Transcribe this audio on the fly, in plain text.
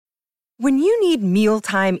When you need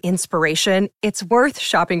mealtime inspiration, it's worth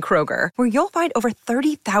shopping Kroger, where you'll find over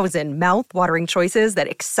 30,000 mouth-watering choices that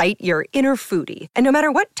excite your inner foodie. And no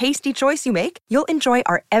matter what tasty choice you make, you'll enjoy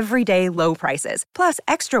our everyday low prices, plus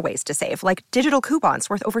extra ways to save, like digital coupons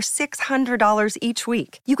worth over $600 each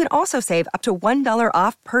week. You can also save up to $1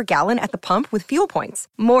 off per gallon at the pump with fuel points.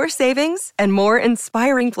 More savings and more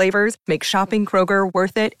inspiring flavors make shopping Kroger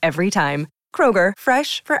worth it every time. Kroger,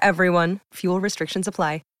 fresh for everyone. Fuel restrictions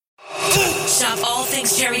apply. Shop all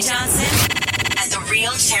things Cherie Johnson at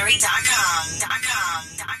therealcherie.com.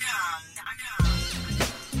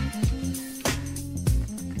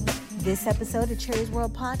 This episode of Cherie's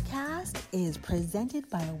World Podcast is presented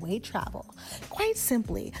by Away Travel. Quite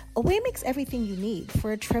simply, Away makes everything you need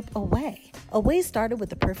for a trip away. Away started with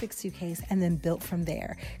the perfect suitcase and then built from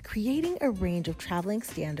there, creating a range of traveling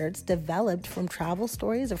standards developed from travel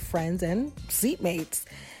stories of friends and seatmates.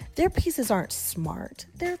 Their pieces aren't smart,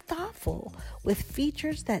 they're thoughtful, with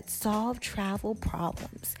features that solve travel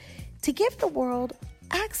problems to give the world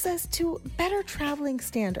access to better traveling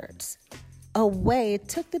standards. Away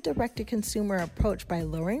took the direct-to-consumer approach by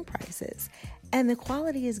lowering prices, and the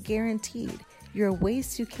quality is guaranteed. Your Away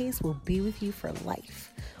suitcase will be with you for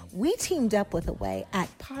life. We teamed up with Away at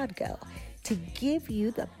Podgo to give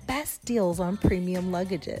you the best deals on premium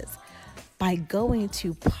luggages by going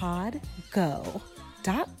to podgo.co/away.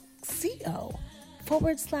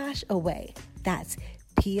 That's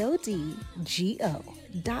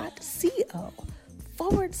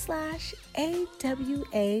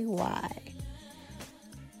podgo.co/AWAY.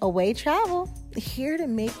 Away Travel, here to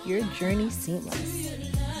make your journey seamless.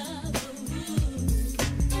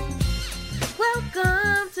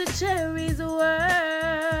 Welcome to Cherie's World.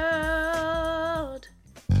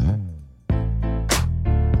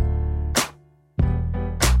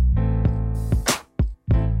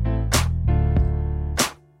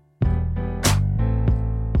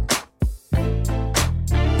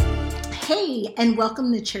 Hey, and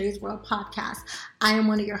welcome to Cherie's World Podcast. I am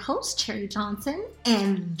one of your hosts, Cherie Johnson,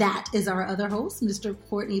 and that is our other host, Mr.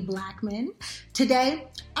 Courtney Blackman. Today,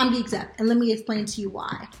 I'm geeked up, and let me explain to you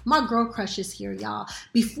why. My girl crush is here, y'all.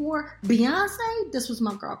 Before Beyonce, this was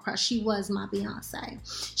my girl crush. She was my Beyonce.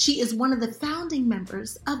 She is one of the founding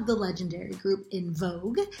members of the legendary group En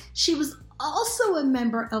Vogue. She was also a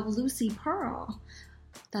member of Lucy Pearl.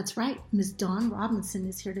 That's right, Miss Dawn Robinson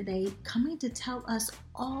is here today, coming to tell us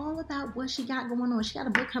all about what she got going on. She got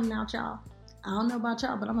a book coming out, y'all. I don't know about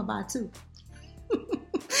y'all, but I'm going to buy it too.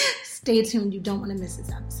 Stay tuned. You don't want to miss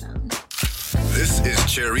this episode. This is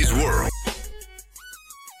Cherie's World.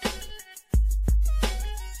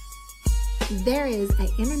 There is an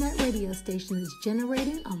internet radio station that's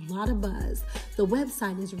generating a lot of buzz. The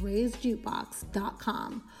website is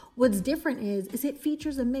raisejukebox.com. What's different is it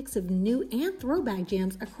features a mix of new and throwback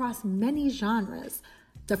jams across many genres.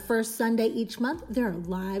 The first Sunday each month, there are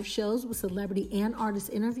live shows with celebrity and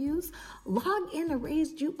artist interviews. Log in to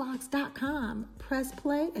raisejukebox.com, press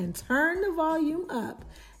play, and turn the volume up.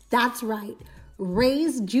 That's right,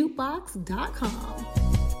 raisejukebox.com.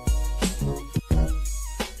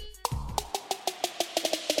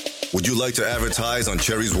 Would you like to advertise on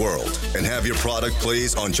Cherie's World and have your product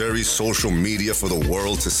placed on Cherie's social media for the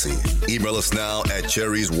world to see? Email us now at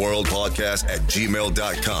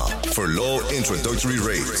cherriesworldpodcast@gmail.com for low introductory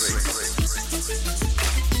rates.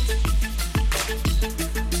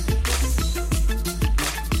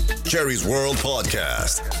 Cherie's World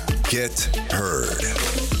Podcast. Get heard.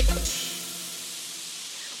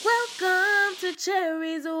 Welcome to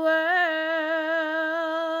Cherie's World.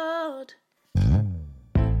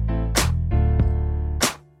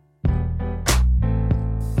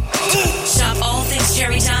 Shop all things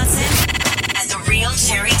Cherie Johnson at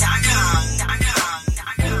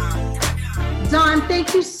therealcherie.com. Dawn,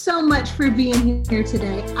 thank you so much for being here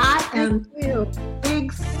today. I am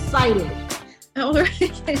excited. All right.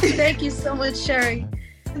 Thank you so much, Cherie.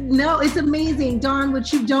 No, it's amazing. Dawn,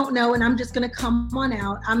 what you don't know, and I'm just going to come on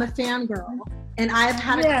out, I'm a fangirl, and I've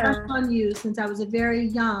had a crush on you since I was a very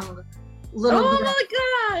young little girl. My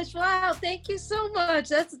gosh. Wow. Thank you so much.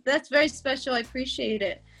 That's very special. I appreciate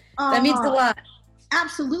it. That means a lot.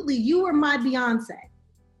 Absolutely. You were my Beyonce.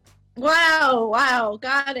 Wow.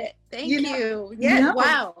 Got it. Thank you. Yeah.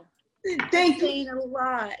 Wow. Thank you. Saying a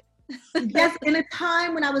lot. Yes, in a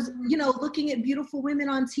time when I was, looking at beautiful women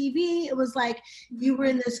on TV, it was like you were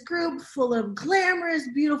in this group full of glamorous,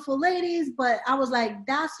 beautiful ladies, but I was like,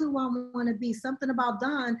 that's who I want to be. Something about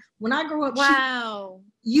Dawn. When I grow up,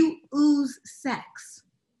 you ooze sex.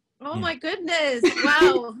 Oh my goodness.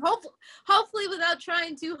 Wow. Hopefully without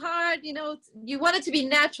trying too hard, you want it to be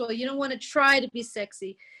natural. You don't want to try to be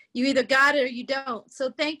sexy. you either got it or you don't.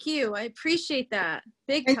 So thank you. I appreciate that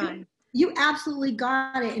big time. You absolutely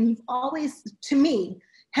got it. And you've always, to me,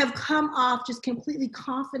 have come off just completely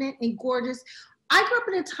confident and gorgeous. I grew up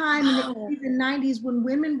in a time in the 80s and 90s when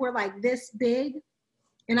women were like this big,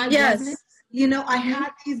 and I wasn't. You know, I had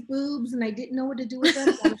these boobs and I didn't know what to do with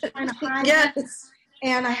them. I was trying to hide them.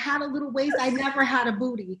 And I had a little waist. I never had a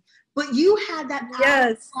booty. But you had that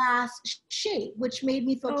hourglass shape, which made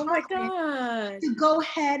me feel confident to go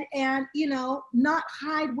ahead and, you know, not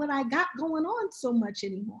hide what I got going on so much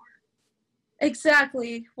anymore.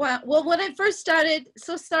 Exactly. Well, when I first started,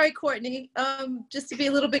 so sorry, Courtney, just to be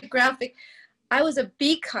a little bit graphic, I was a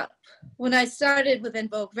B cup when I started with En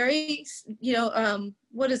Vogue. Very, you know,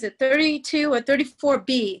 what is it, 32 or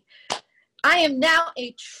 34B. I am now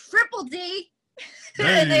a triple D.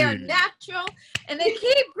 Hey. They are natural and they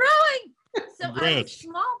keep growing. So I was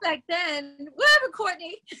small back then. Whatever,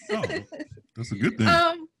 Courtney. Oh, that's a good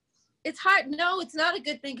thing. It's hard. No, it's not a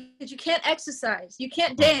good thing because you can't exercise. You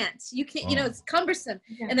can't dance. You can't, you know, it's cumbersome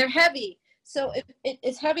and they're heavy. So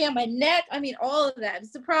it's heavy on my neck. I mean, all of that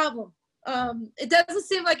is the problem. It doesn't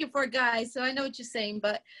seem like it for a guy. So I know what you're saying,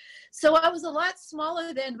 but so I was a lot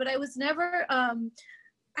smaller then, but I was never,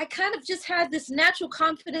 I kind of just had this natural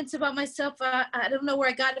confidence about myself. I don't know where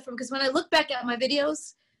I got it from because when I look back at my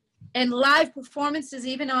videos and live performances,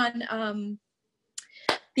 even on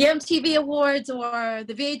the MTV Awards or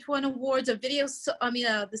the VH1 Awards or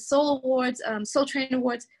the Soul Awards, Soul Train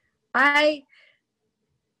Awards, I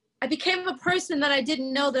became a person that I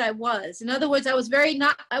didn't know that I was. In other words, I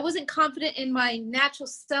wasn't confident in my natural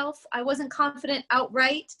self. I wasn't confident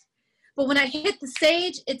outright. But when I hit the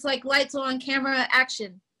stage, it's like lights on, camera,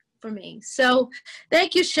 action for me. So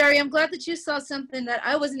thank you, Cherie. I'm glad that you saw something that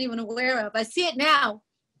I wasn't even aware of. I see it now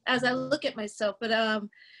as I look at myself, but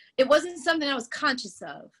it wasn't something I was conscious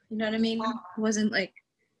of. You know what I mean? It wasn't like,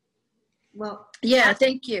 well, yeah,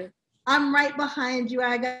 thank you. I'm right behind you.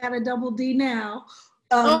 I got a double D now.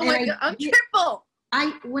 Oh my God, I'm triple.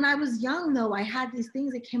 When I was young though, I had these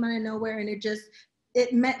things that came out of nowhere and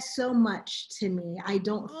it meant so much to me. I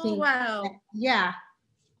don't think. Wow.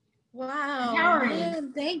 Wow.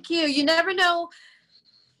 Man, thank you. You never know.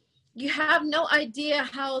 You have no idea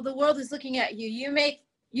how the world is looking at you. You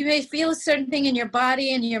may feel a certain thing in your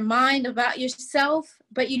body and your mind about yourself,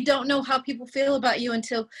 but you don't know how people feel about you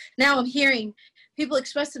until now. I'm hearing people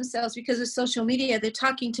express themselves because of social media. They're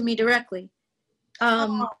talking to me directly.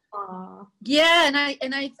 Yeah,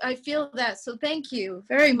 and I feel that. So thank you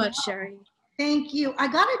very much, Cherie. Thank you. I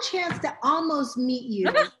got a chance to almost meet you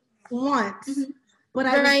once, but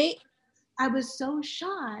I was so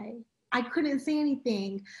shy. I couldn't say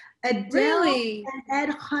anything. Adele and Ed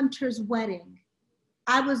Hunter's wedding.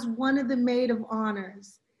 I was one of the maid of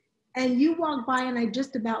honors, and you walked by and I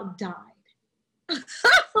just about died. Whose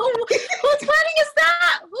wedding is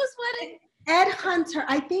that? Whose wedding? Ed Hunter.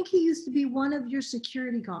 I think he used to be one of your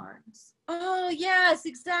security guards. Oh, yes,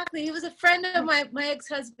 exactly. He was a friend of my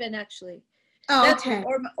ex-husband, actually. Oh, okay.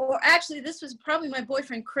 Or actually, this was probably my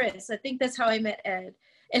boyfriend, Chris. I think that's how I met Ed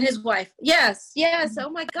and his wife. Yes. Oh,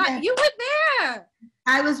 my God. Yeah. You were there.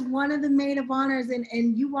 I was one of the maid of honors,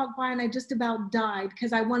 and you walked by, and I just about died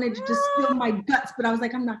because I wanted to just spill my guts, but I was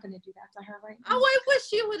like, I'm not going to do that to her right now. Oh, I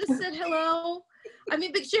wish you would have said hello. I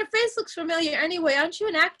mean, because your face looks familiar anyway. Aren't you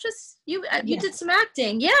an actress? You did some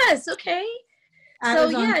acting. Yes, okay.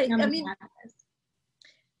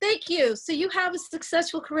 Thank you. So you have a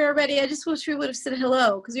successful career already. I just wish we would have said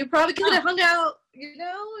hello because you probably could have hung out, you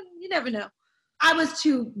know, and you never know. I was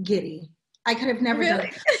too giddy. I could have never done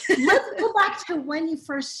it. Let's go back to when you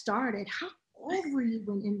first started. How old were you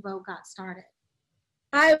when En Vogue got started?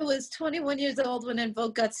 I was 21 years old when En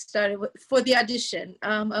Vogue got started for the audition.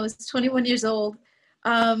 I was 21 years old,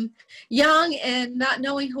 young and not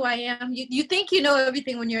knowing who I am. You think you know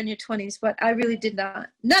everything when you're in your 20s, but I really did not.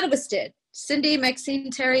 None of us did. Cindy, Maxine,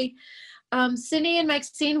 Terry. Cindy and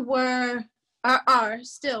Maxine are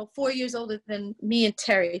still 4 years older than me and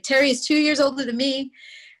Terry. Terry is 2 years older than me.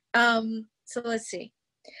 So let's see.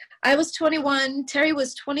 I was 21. Terry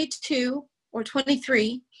was 22 or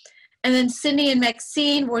 23. And then Cindy and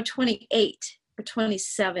Maxine were 28 or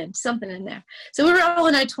 27, something in there. So we were all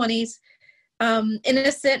in our 20s,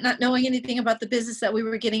 innocent, not knowing anything about the business that we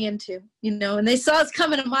were getting into, you know, and they saw us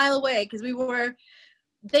coming a mile away because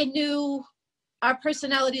they knew our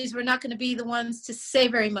personalities were not going to be the ones to say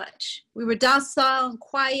very much. We were docile and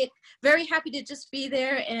quiet, very happy to just be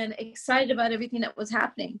there and excited about everything that was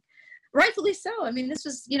happening. Rightfully so. I mean, this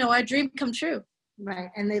was, you know, our dream come true. Right.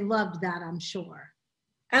 And they loved that, I'm sure.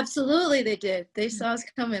 Absolutely, they did. They saw us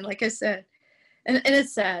coming, like I said. And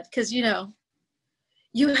it's sad because, you know,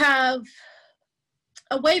 you have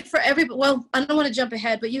a way for everybody. Well, I don't want to jump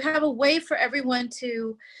ahead, but you have a way for everyone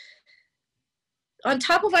to, on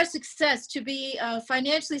top of our success, to be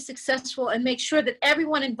financially successful and make sure that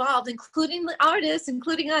everyone involved, including the artists,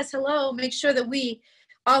 including us, make sure that we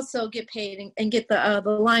also get paid and get the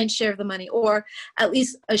lion's share of the money, or at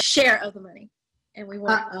least a share of the money. And we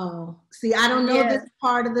won. See, I don't know this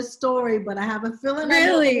part of the story, but I have a feeling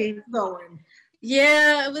really going.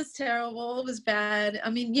 Yeah, it was terrible. It was bad. I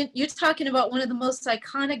mean, you're talking about one of the most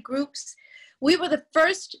iconic groups. We were the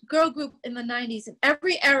first girl group in the 90s, and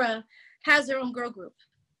every era has their own girl group,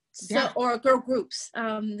 or girl groups.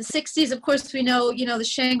 The 60s, of course, we know, the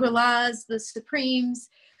Shangri-Las, the Supremes,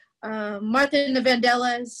 Martha and the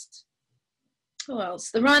Vandellas. Who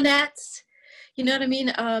else? The Ronettes. You know what I mean?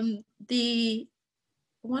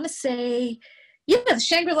 I want to say, the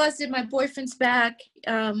Shangri-Las did My Boyfriend's Back.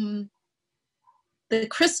 The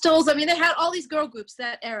Crystals. I mean, they had all these girl groups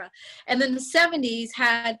that era. And then the 70s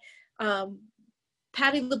had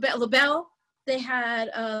Patti LaBelle. They had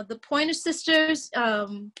the Pointer Sisters,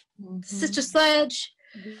 Sister Sledge.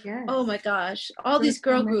 Yes. Oh my gosh, all these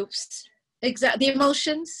girl groups. Exactly, the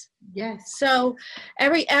Emotions. Yes. So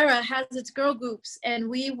every era has its girl groups, and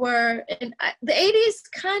we were in the 80s.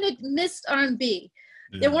 Kind of missed R&B.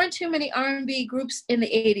 There weren't too many R&B groups in the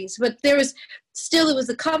 80s, but it was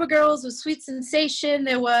the Cover Girls with Sweet Sensation.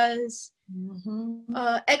 There was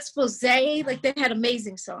Expose. Like, they had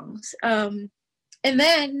amazing songs. And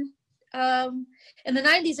then in the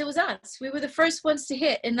 90s, it was us. We were the first ones to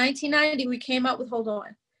hit. In 1990, we came out with Hold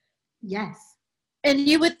On. Yes. And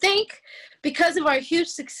you would think, because of our huge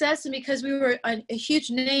success and because we were a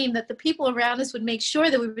huge name, that the people around us would make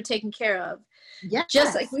sure that we were taken care of. Yes.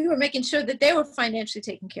 Just like we were making sure that they were financially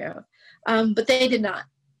taken care of. But they did not.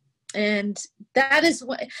 And that is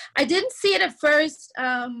what I didn't see it at first.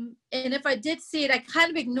 And if I did see it, I kind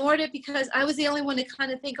of ignored it because I was the only one to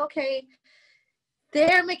kind of think, okay,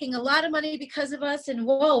 they're making a lot of money because of us, and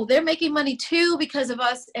whoa, they're making money too because of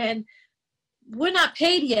us, and we're not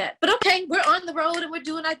paid yet. But okay, we're on the road and we're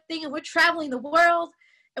doing our thing and we're traveling the world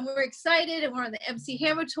and we're excited and we're on the MC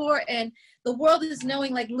Hammer tour, and the world is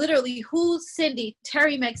knowing, like, literally who Cindy,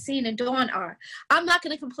 Terry, Maxine, and Dawn are. I'm not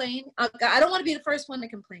going to complain. I don't want to be the first one to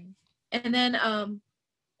complain. And then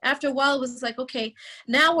after a while, it was like, okay,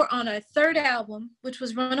 now we're on our third album, which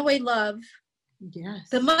was Runaway Love. Yes.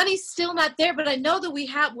 The money's still not there, but I know that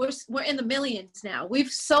we're in the millions now. We've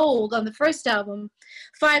sold on the first album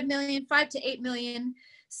 5 to 8 million.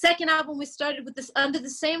 Second album, we started with this under the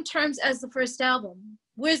same terms as the first album.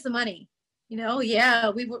 Where's the money? We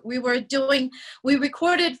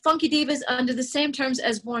recorded Funky Divas under the same terms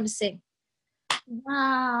as Born to Sing.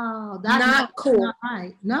 Wow, that's not cool. Not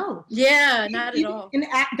right. No. Yeah, not at all. In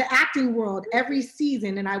the acting world, every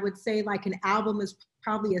season, and I would say like an album is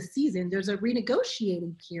probably a season, there's a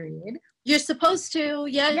renegotiating period. You're supposed to,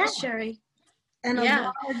 yes, Cherie. And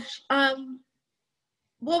a large...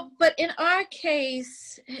 well, but in our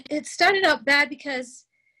case, it started out bad because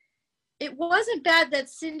it wasn't bad that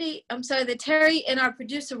Terry and our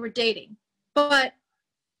producer were dating, but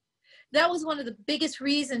that was one of the biggest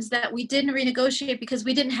reasons that we didn't renegotiate, because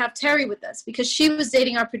we didn't have Terry with us, because she was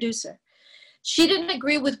dating our producer. She didn't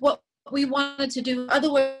agree with what we wanted to do.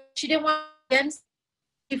 Otherwise, she didn't want against.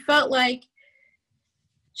 She felt like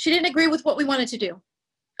she didn't agree with what we wanted to do.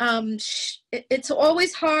 It's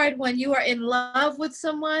always hard when you are in love with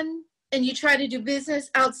someone and you try to do business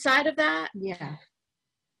outside of that.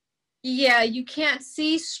 Yeah, you can't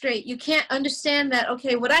see straight. You can't understand that,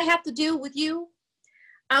 okay, what I have to do with you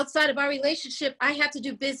outside of our relationship, I have to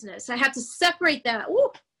do business. I have to separate that. Ooh,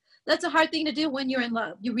 that's a hard thing to do when you're in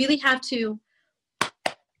love. You really have to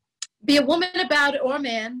be a woman about it, or a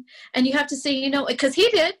man, and you have to say, because he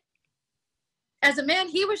did. As a man,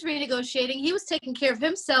 he was renegotiating. He was taking care of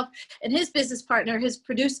himself and his business partner, his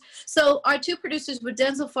producer. So our two producers were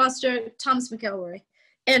Denzel Foster, Thomas McElroy.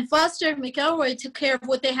 And Foster and McElroy took care of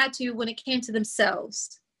what they had to when it came to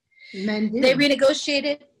themselves. Men do. They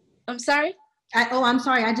renegotiated. I'm sorry? I'm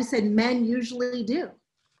sorry. I just said men usually do.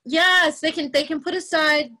 Yes, they can put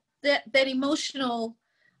aside that emotional,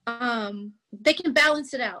 they can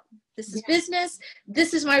balance it out. This is business.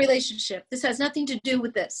 This is my relationship. This has nothing to do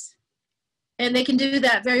with this. And they can do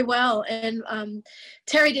that very well. And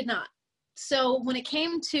Terry did not. So when it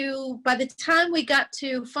came to, by the time we got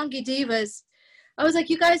to Funky Divas, I was like,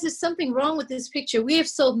 you guys, there's something wrong with this picture. We have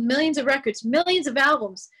sold millions of records, millions of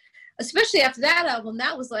albums, especially after that album.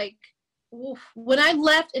 That was like, oof. When I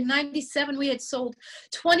left in 97, we had sold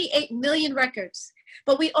 28 million records,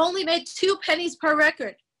 but we only made 2 pennies per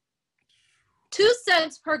record. 2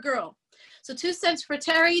 cents per girl. So 2 cents for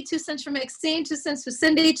Terry, 2 cents for Maxine, 2 cents for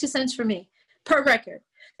Cindy, 2 cents for me. per record.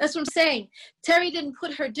 That's what I'm saying. Terry didn't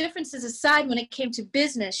put her differences aside when it came to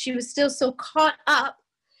business. She was still so caught up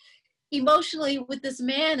emotionally with this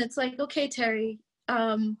man. It's like, okay, Terry,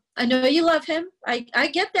 I know you love him. I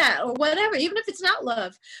get that, or whatever, even if it's not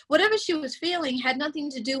love. Whatever she was feeling had nothing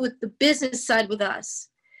to do with the business side with us.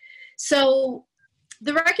 So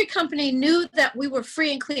the record company knew that we were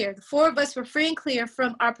free and clear. The four of us were free and clear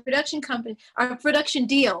from our production company, our production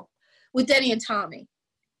deal with Denny and Tommy.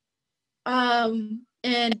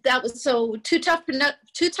 And that was so Too Tough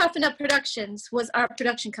Enough Productions was our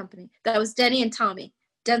production company. That was Denny and Tommy,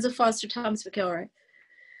 Denzel Foster, Thomas McElroy.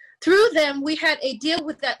 Through them, we had a deal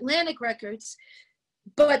with Atlantic Records,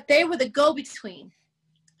 but they were the go-between.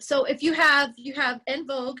 So if you have En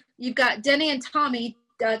Vogue, you've got Denny and Tommy,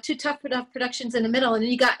 Too Tough Enough Productions in the middle, and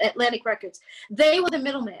then you got Atlantic Records. They were the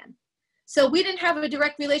middleman. So we didn't have a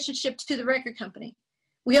direct relationship to the record company.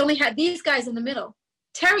 We only had these guys in the middle.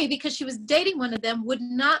 Terry, because she was dating one of them, would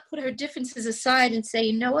not put her differences aside and say,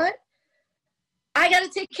 you know what? I got to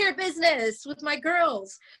take care of business with my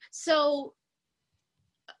girls. So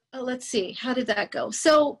let's see. How did that go?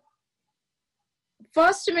 So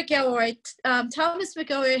Foster McElroy, Thomas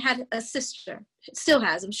McElroy had a sister. Still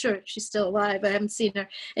has. I'm sure she's still alive. I haven't seen her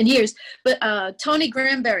in years. But Toni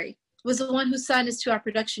Granberry was the one who signed us to our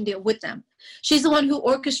production deal with them. She's the one who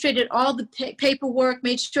orchestrated all the paperwork,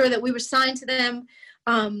 made sure that we were signed to them,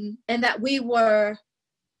 and that we were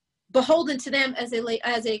beholden to them as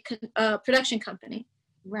a production company.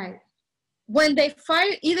 Right. When they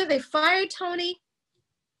fired Toni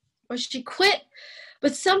or she quit,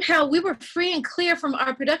 but somehow we were free and clear from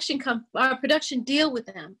our production deal with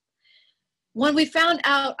them. When we found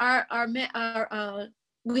out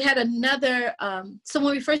we had another, so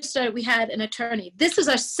when we first started, we had an attorney. This was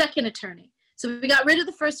our second attorney. So we got rid of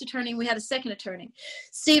the first attorney and we had a second attorney,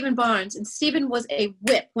 Stephen Barnes. And Stephen was a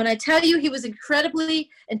whip. When I tell you he was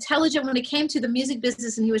incredibly intelligent when it came to the music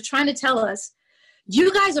business, and he was trying to tell us,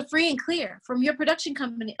 you guys are free and clear from your production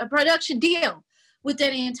company, a production deal with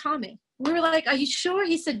Denny and Tommy. We were like, are you sure?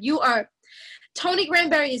 He said, you are. Toni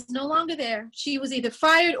Granberry is no longer there. She was either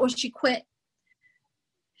fired or she quit.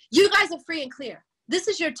 You guys are free and clear. This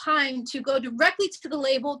is your time to go directly to the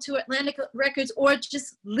label, to Atlantic Records, or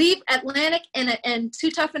just leave Atlantic and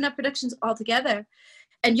Too Tough Enough Productions altogether.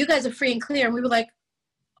 And you guys are free and clear. And we were like,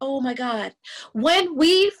 oh my God. When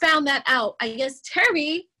we found that out, I guess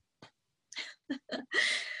Terry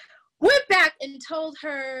went back and told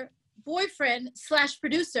her boyfriend /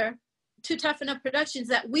 producer, Too Tough Enough Productions,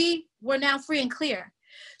 that we were now free and clear.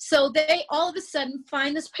 So they all of a sudden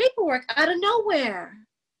find this paperwork out of nowhere.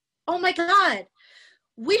 Oh my God.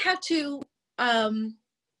 We have to,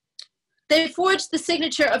 they forged the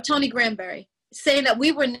signature of Toni Granberry, saying that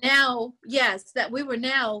we were now, yes,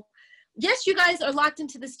 you guys are locked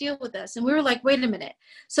into this deal with us. And we were like, wait a minute.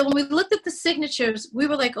 So when we looked at the signatures, we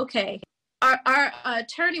were like, okay. Our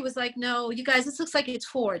attorney was like, no, you guys, this looks like it's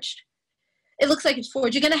forged. It looks like it's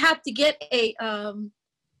forged. You're going to have to get a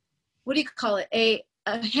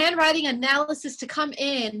handwriting analysis to come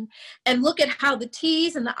in and look at how the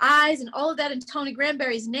T's and the I's and all of that in Toni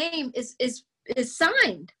Granberry's name is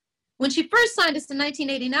signed. When she first signed us in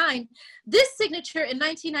 1989, this signature in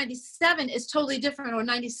 1997 is totally different, or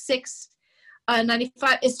 96,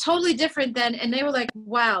 95 is totally different than, and they were like,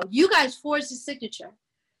 wow, you guys forged the signature.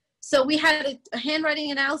 So we had a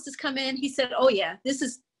handwriting analysis come in. He said, oh yeah, this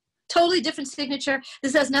is totally different signature.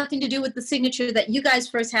 This has nothing to do with the signature that you guys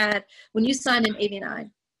first had when you signed in 89.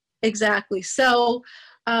 Exactly. So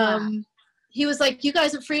he was like, you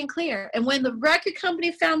guys are free and clear. And when the record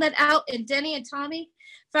company found that out, and Denny and Tommy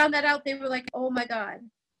found that out, they were like, oh my God.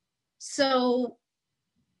 So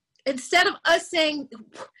instead of us saying,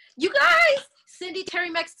 you guys, Cindy, Terry,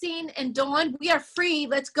 Maxine, and Dawn, we are free.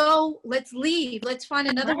 Let's go. Let's leave. Let's find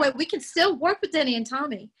another way. We can still work with Denny and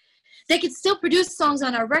Tommy. They can still produce songs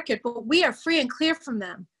on our record, but we are free and clear from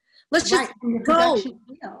them. Let's just go.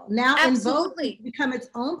 Now En Vogue become its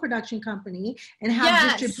own production company and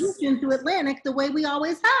have distribution through Atlantic the way we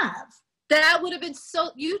always have. That would have been so,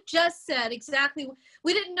 you just said exactly.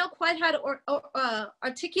 We didn't know quite how to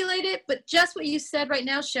articulate it, but just what you said right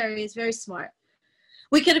now, Cherie, is very smart.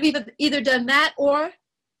 We could have either done that or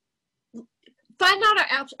find out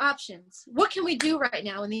our options. What can we do right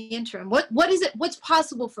now in the interim? What is it? What's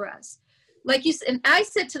possible for us? Like you said, and I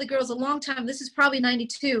said to the girls a long time, this is probably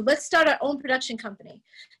 92, let's start our own production company.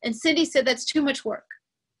 And Cindy said, that's too much work.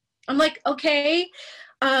 I'm like, okay,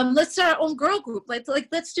 let's start our own girl group.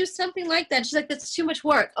 Let's do something like that. She's like, that's too much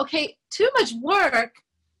work. Okay, too much work.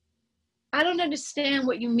 I don't understand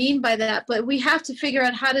what you mean by that, but we have to figure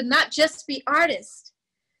out how to not just be artists.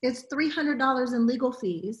 It's $300 in legal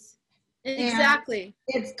fees. Exactly.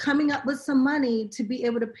 And it's coming up with some money to be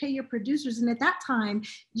able to pay your producers. And at that time,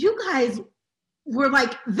 you guys were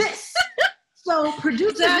like this. So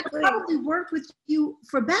producers probably worked with you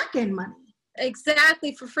for back end money.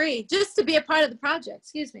 Exactly, for free, just to be a part of the project.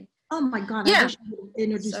 Excuse me. Oh my God! Yeah. I wish I would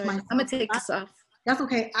introduce myself. I'm gonna take this off. That's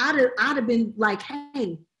okay. I'd have been like,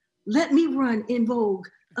 hey, let me run En Vogue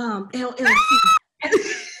LLC. That would be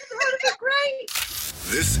great.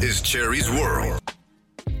 This is Cherie's World.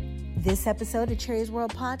 This episode of Cherie's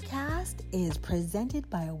World podcast is presented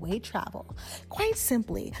by Away Travel. Quite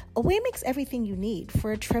simply, Away makes everything you need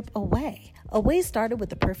for a trip away. Away started with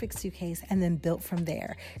the perfect suitcase and then built from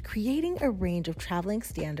there, creating a range of traveling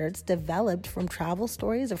standards developed from travel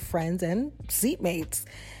stories of friends and seatmates.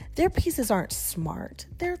 Their pieces aren't smart,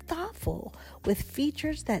 they're thoughtful, with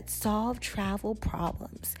features that solve travel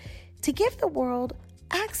problems to give the world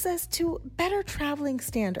access to better traveling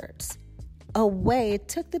standards. Away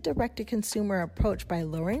took the direct-to-consumer approach by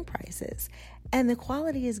lowering prices, and the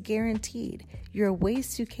quality is guaranteed. Your Away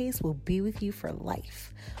suitcase will be with you for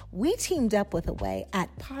life. We teamed up with Away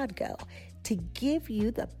at Podgo to give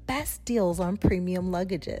you the best deals on premium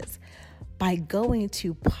luggages by going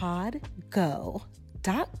to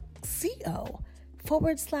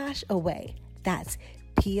podgo.co/away. That's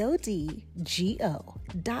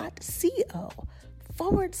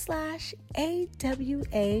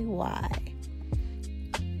podgo.co/AWAY.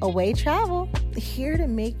 Away Travel, here to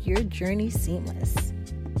make your journey seamless.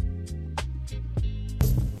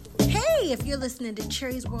 Hey, if you're listening to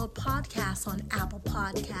Cherie's World podcast on Apple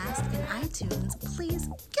Podcasts and iTunes, please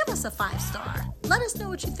give us a 5-star. Let us know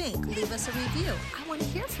what you think. Leave us a review. I want to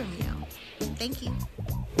hear from you. Thank you.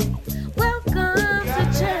 Welcome to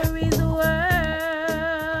Cherie's World.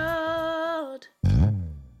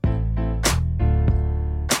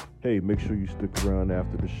 Hey, make sure you stick around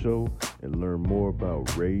after the show and learn more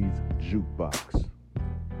about Ray's Jukebox.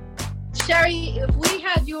 Cherie, if we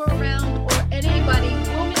had you around, or anybody,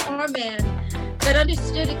 woman or man, that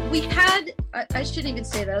understood it, we had, I shouldn't even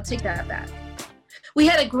say that, I'll take that back. We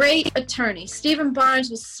had a great attorney. Stephen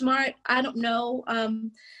Barnes was smart. I don't know.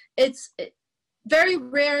 It's very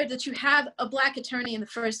rare that you have a Black attorney in the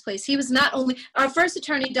first place. He was not only, our first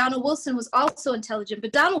attorney, Donald Wilson, was also intelligent,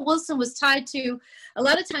 but Donald Wilson was tied to, a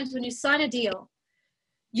lot of times when you sign a deal,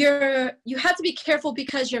 you have to be careful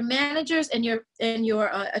because your managers and your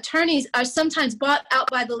attorneys are sometimes bought out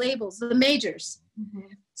by the labels, the majors.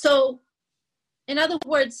 Mm-hmm. So, in other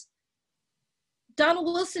words, Donald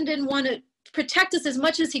Wilson didn't want to protect us as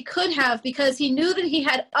much as he could have because he knew that he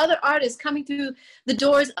had other artists coming through the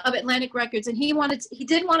doors of Atlantic Records, and he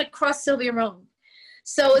didn't want to cross Sylvia Rhone.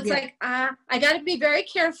 So it's like I got to be very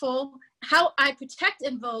careful how I protect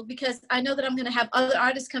En Vogue because I know that I'm going to have other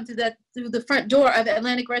artists come through the front door of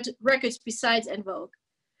Atlantic Records besides En Vogue.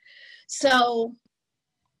 So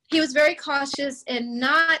he was very cautious and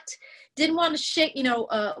didn't want to shake,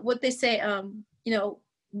 what they say,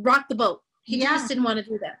 rock the boat. He just didn't want to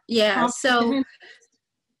do that. Yeah. So,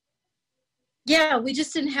 we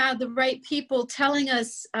just didn't have the right people telling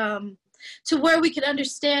us to where we could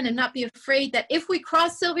understand and not be afraid that if we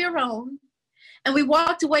crossed Sylvia Rhone and we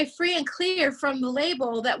walked away free and clear from the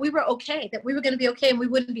label, that we were okay, that we were going to be okay and we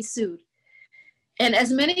wouldn't be sued. And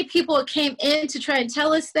as many people came in to try and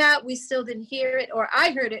tell us that, we still didn't hear it, or I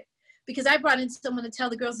heard it because I brought in someone to tell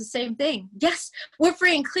the girls the same thing. Yes, we're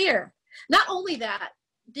free and clear. Not only that,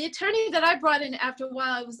 the attorney that I brought in after a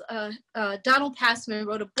while, was Donald Passman,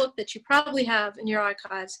 wrote a book that you probably have in your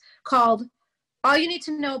archives called All You Need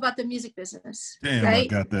to Know About the Music Business. Damn, right? I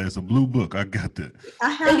got that. It's a blue book. I got that. I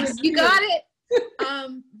have it. You got it?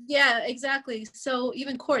 Yeah, exactly. So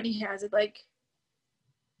even Courtney has it.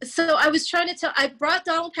 So I was trying to I brought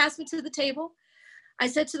Donald Passman to the table. I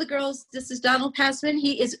said to the girls, this is Donald Passman.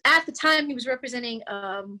 At the time, he was representing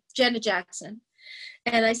Janet Jackson.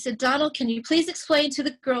 And I said, Donald, can you please explain to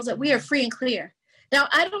the girls that we are free and clear? Now,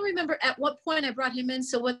 I don't remember at what point I brought him in,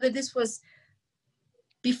 so whether this was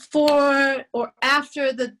before or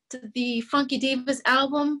after the Funky Divas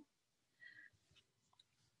album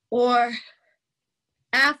or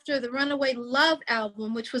after the Runaway Love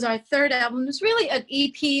album, which was our third album. It was really an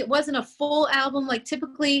EP. It wasn't a full album. Like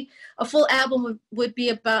typically a full album would be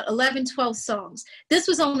about 11, 12 songs. This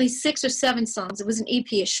was only 6 or 7 songs. It was an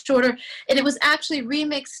EP, a shorter, and it was actually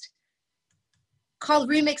called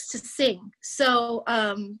Remix to Sing. So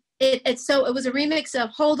it was a remix of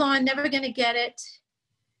Hold On, Never Gonna Get It,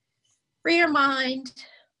 Free Your Mind,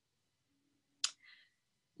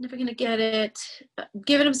 Never Gonna Get It,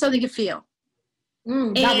 Giving Them Something to Feel.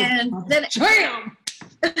 And then Bam!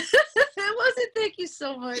 it wasn't. Thank you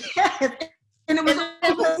so much. Yes. And it was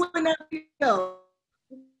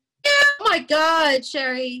Yeah, my God,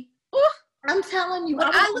 Cherie. Ooh. I'm telling you,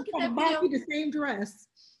 I look at that buy video, you the same dress.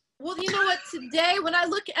 Well, you know what? Today, when I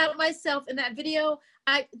look at myself in that video,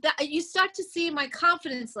 you start to see my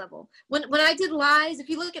confidence level. When I did Lies, if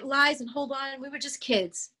you look at Lies and Hold On, we were just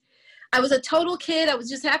kids. I was a total kid. I was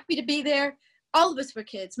just happy to be there. All of us were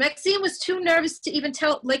kids. Maxine was too nervous to even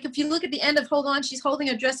tell. Like, if you look at the end of Hold On, she's holding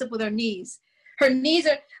her dress up with her knees. Her knees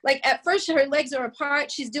are, like, at first her legs are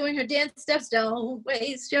apart. She's doing her dance steps. Don't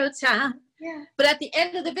waste your time. Yeah. But at the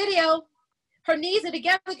end of the video, her knees are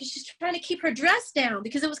together because she's trying to keep her dress down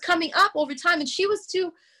because it was coming up over time. And she was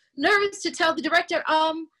too nervous to tell the director,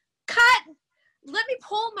 cut, let me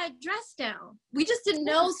pull my dress down. We just didn't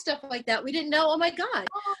know stuff like that. We didn't know, oh my God.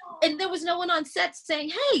 And there was no one on set saying,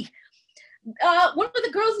 hey, one of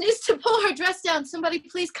the girls needs to pull her dress down. Somebody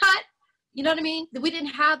please cut. You know what I mean? We didn't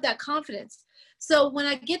have that confidence. So when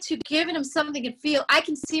I get to giving them something and feel, I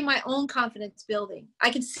can see my own confidence building. I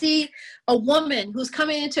can see a woman who's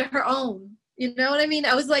coming into her own. You know what I mean?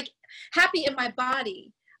 I was like happy in my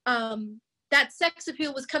body. That sex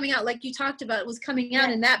appeal was coming out, like you talked about, it was coming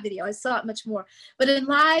out in that video. I saw it much more. But in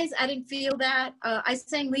Lies, I didn't feel that. I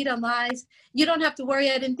sang lead on Lies. You don't have to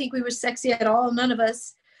worry. I didn't think we were sexy at all. None of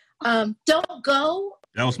us. Don't Go.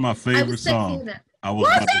 That was my favorite song.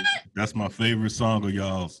 That's my favorite song of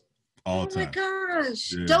y'all's all time. Oh my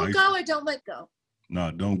gosh. Yeah, Don't Go or Don't Let Go.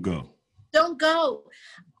 No, Don't Go. Don't Go.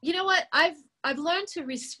 You know what? I've learned to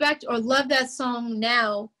respect or love that song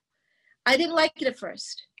now. I didn't like it at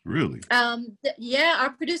first. Really? Yeah,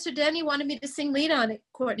 our producer Denny wanted me to sing lead on it,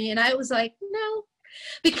 Courtney, and I was like, no,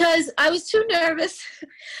 because I was too nervous.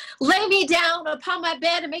 Lay me down upon my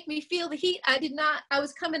bed and make me feel the heat. I did not. I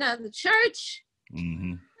was coming out of the church.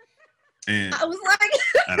 Mm-hmm. And I was like,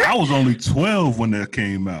 and I was only 12 when that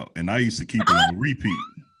came out, and I used to keep it on repeat.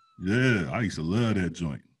 Yeah, I used to love that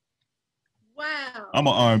joint. wow. I'm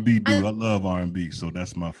an R&B dude. I love R&B, so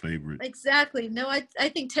that's my favorite. Exactly. No, I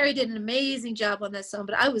think Terry did an amazing job on that song,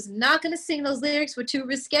 but I was not going to sing those lyrics. Were too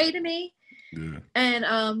risque to me. Yeah.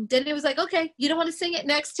 And then it was like, okay, you don't want to sing it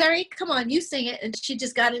next, Terry? Come on, you sing it. And she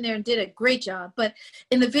just got in there and did a great job. But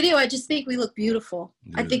in the video, I just think we look beautiful.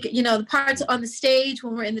 Yeah. I think, the parts on the stage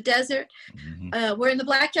when we're in the desert, we're in the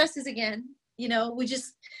black dresses again. We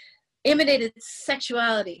just emanated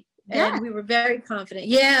sexuality. And we were very confident.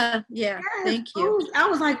 Yeah. Yes. Thank you. I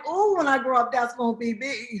was like, oh, when I grow up, that's going to be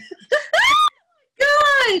me.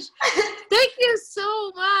 Gosh. Thank you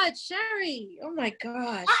so much, Cherie. Oh, my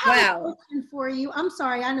gosh. I have a question for you. I'm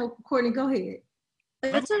sorry. I know, Courtney, go ahead.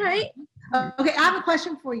 That's all right. Okay, I have a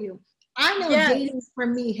question for you. I know dating for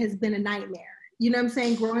me has been a nightmare. You know what I'm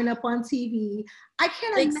saying? Growing up on TV. I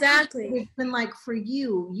can't imagine what it's been like for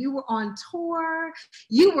you. You were on tour.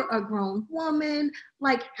 You were a grown woman.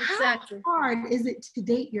 Like, how hard is it to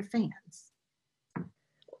date your fans?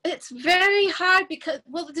 It's very hard because,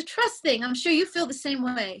 the trust thing, I'm sure you feel the same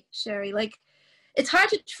way, Cherie. Like, it's hard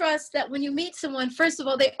to trust that when you meet someone, first of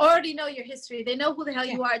all, they already know your history. They know who the hell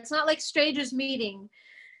you are. It's not like strangers meeting.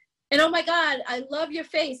 And, oh, my God, I love your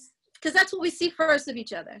face. Because that's what we see first of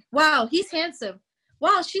each other. Wow, he's handsome.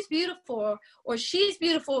 Wow, she's beautiful. Or she's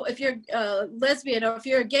beautiful if you're a lesbian or if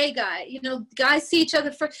you're a gay guy. Guys see each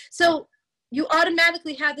other first. So you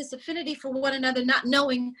automatically have this affinity for one another, not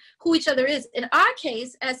knowing who each other is. In our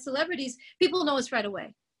case, as celebrities, people know us right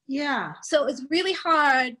away. Yeah. So it's really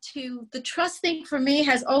hard the trust thing for me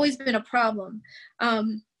has always been a problem.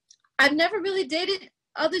 I've never really dated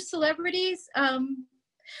other celebrities. I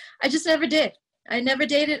just never did. I never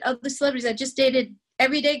dated other celebrities. I just dated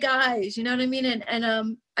everyday guys, you know what I mean?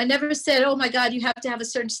 And I never said, oh my God, you have to have a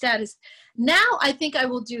certain status. Now I think I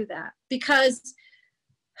will do that because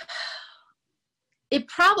it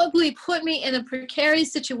probably put me in a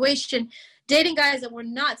precarious situation dating guys that were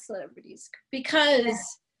not celebrities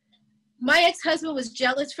because my ex-husband was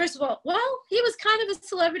jealous. First of all, he was kind of a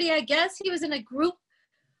celebrity, I guess. He was in a group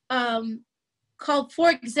called For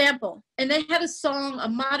Example, and they had a song, a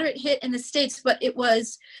moderate hit in the States, but it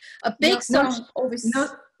was a big song overseas.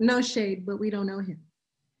 No shade, but we don't know him.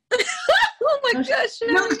 Oh my gosh.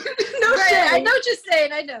 No shade. I know what you're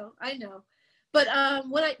saying. I know. But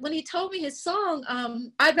when he told me his song,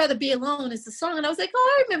 I'd Rather Be Alone is the song, and I was like,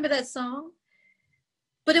 oh, I remember that song.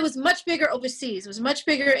 But it was much bigger overseas. It was much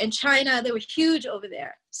bigger in China. They were huge over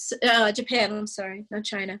there. Japan, I'm sorry, not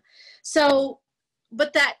China. So,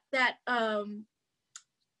 but that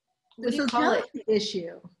what do you call it?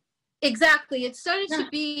 Issue. Exactly. It started to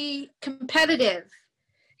be competitive.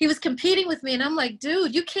 He was competing with me, and I'm like,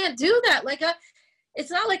 dude, you can't do that. Like, it's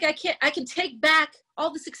not like I can take back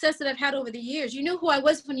all the success that I've had over the years. You knew who I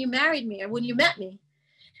was when you married me or when you met me.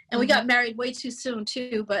 And we got married way too soon,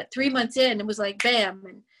 too. But 3 months in, it was like, bam.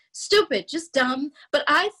 And Stupid, just dumb. But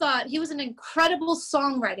I thought he was an incredible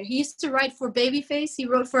songwriter. He used to write for Babyface. He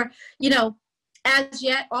wrote for, As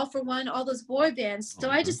Yet, All for One, all those boy bands. So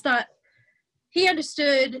I just thought he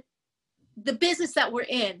understood the business that we're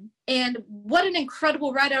in. And what an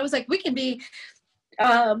incredible writer. I was like, we can be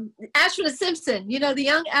Ashford and Simpson, the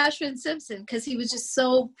young Ashford and Simpson, because he was just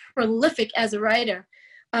so prolific as a writer.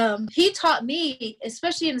 He taught me,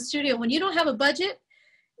 especially in the studio, when you don't have a budget,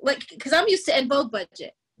 because I'm used to En Vogue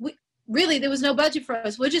budget. Really, there was no budget for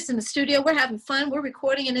us. We're just in the studio. We're having fun. We're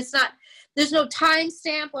recording, and there's no time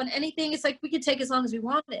stamp on anything. It's like we could take as long as we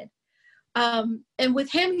wanted. And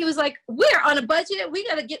with him, he was like, we're on a budget. We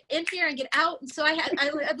got to get in here and get out. And so I had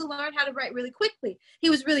to learn how to write really quickly. He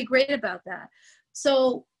was really great about that.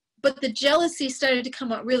 So, but the jealousy started to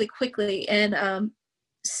come out really quickly. And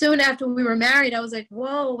soon after we were married, I was like,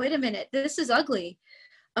 whoa, wait a minute. This is ugly.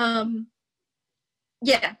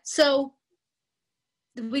 So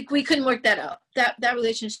we couldn't work that out. That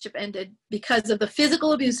relationship ended because of the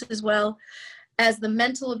physical abuse as well as the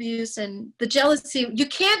mental abuse and the jealousy. You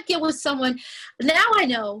can't get with someone. Now I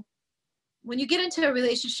know when you get into a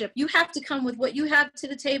relationship, you have to come with what you have to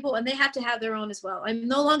the table, and they have to have their own as well. I'm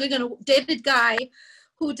no longer going to date a guy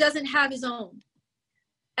who doesn't have his own.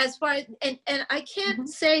 As far as, and I can't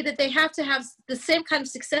say that they have to have the same kind of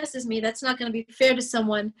success as me. That's not going to be fair to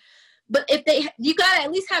someone. But you got to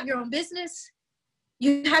at least have your own business.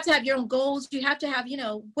 You have to have your own goals. You have to have,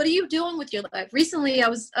 what are you doing with your life? Recently, I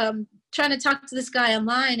was trying to talk to this guy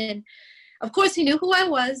online, and of course he knew who I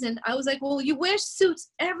was. And I was like, well, you wear suits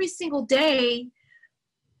every single day.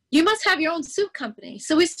 You must have your own suit company.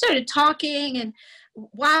 So we started talking, and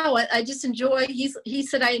wow, I just enjoy, he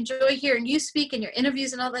said, I enjoy hearing you speak and your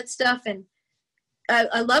interviews and all that stuff. And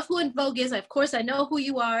I love who En Vogue is. Of course, I know who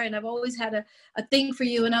you are, and I've always had a thing for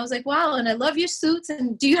you. And I was like, wow, and I love your suits.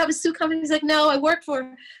 And do you have a suit company? He's like, no, I work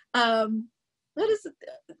for, what is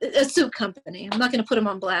it? A suit company. I'm not going to put him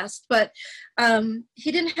on blast, but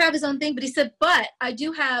he didn't have his own thing. But he said, but I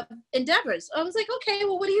do have endeavors. I was like, okay,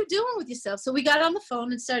 well, what are you doing with yourself? So we got on the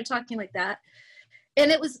phone and started talking like that.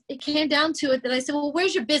 And it came down to it that I said, well,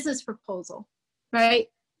 where's your business proposal, right?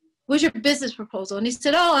 Where's your business proposal? And he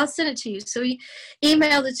said, oh, I'll send it to you. So he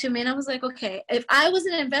emailed it to me, and I was like, okay, if I was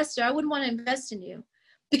an investor, I wouldn't want to invest in you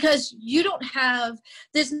because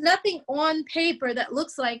there's nothing on paper that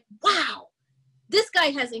looks like, wow, this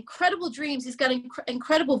guy has incredible dreams. He's got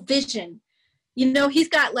incredible vision. He's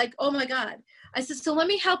got oh my God. I said, so let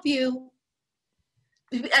me help you.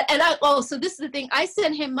 So this is the thing. I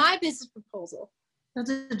sent him my business proposal. That's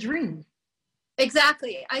a dream.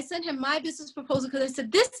 Exactly. I sent him my business proposal because I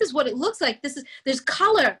said, this is what it looks like. There's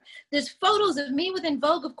color. There's photos of me with En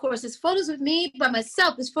Vogue, of course. There's photos of me by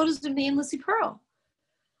myself. There's photos of me and Lucy Pearl.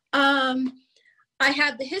 I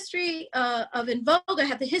have the history of En Vogue. I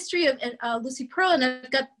have the history of Lucy Pearl, and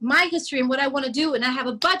I've got my history and what I want to do. And I have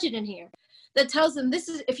a budget in here that tells them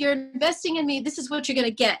if you're investing in me, this is what you're going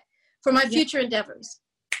to get for my future endeavors.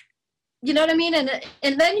 You know what I mean?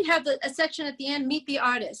 And then you have a section at the end, meet the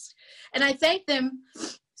artist. And I thank them,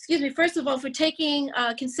 first of all, for taking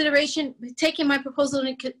my proposal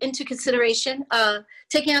into consideration,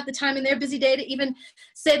 taking out the time in their busy day to even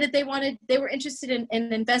say that they were interested in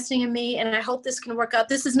investing in me. And I hope this can work out.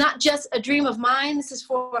 This is not just a dream of mine. This is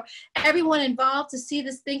for everyone involved to see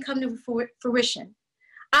this thing come to fruition.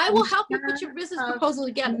 I will help you put your business proposal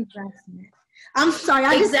together. Investment. I'm sorry.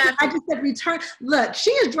 I just said return. Look,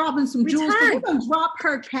 she is dropping some jewels. So we're going to drop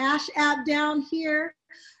her Cash App down here.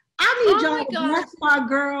 I need y'all to bless my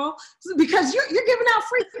girl because you're giving out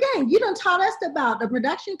free game. You done taught us about the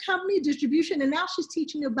production company, distribution, and now she's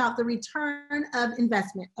teaching you about the return of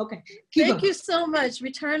investment. Okay. Thank you so much.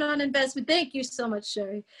 Return on investment. Thank you so much,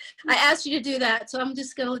 Cherie. I asked you to do that, so I'm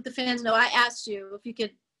just going to let the fans know I asked you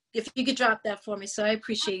if you could drop that for me. So I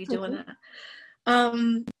appreciate you doing that.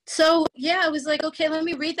 So yeah, I was like, okay, let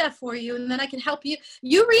me read that for you, and then I can help you.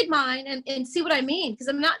 You read mine and see what I mean, because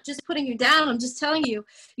I'm not just putting you down. I'm just telling you,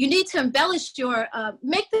 you need to embellish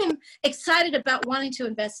make them excited about wanting to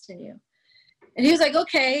invest in you. And he was like,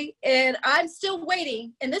 okay. And I'm still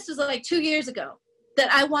waiting. And this was like 2 years ago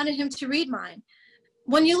that I wanted him to read mine.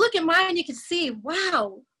 When you look at mine, you can see,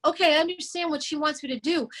 wow, okay, I understand what she wants me to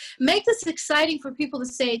do. Make this exciting for people to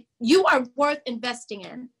say, you are worth investing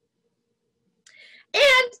in.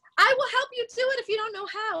 And I will help you do it if you don't know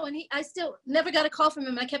how. And I still never got a call from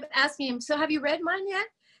him. I kept asking him, so have you read mine yet?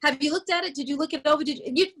 Have you looked at it? Did you look it over? You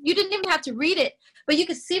didn't even have to read it, but you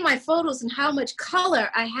could see my photos and how much color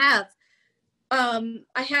I have.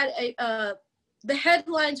 I had the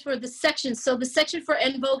headlines for the section. So the section for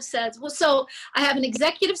En Vogue says, well, so I have an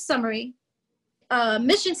executive summary,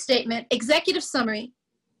 mission statement, executive summary,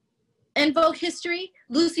 En Vogue history,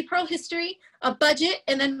 Lucy Pearl history, a budget,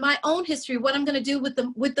 and then my own history, what I'm going to do with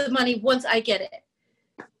the money once I get it.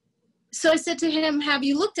 So I said to him, have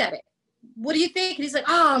you looked at it? What do you think? And he's like,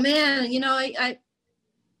 oh man, I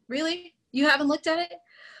really? You haven't looked at it?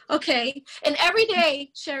 Okay. And every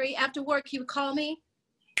day, Cherie, after work, he would call me.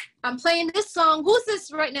 I'm playing this song. Who's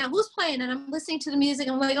this right now? Who's playing? And I'm listening to the music.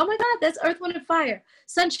 I'm like, oh my God, that's Earth, Wind, and Fire,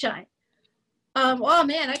 Sunshine. Oh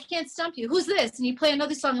man, I can't stump you. Who's this? And you play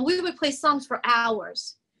another song. And we would play songs for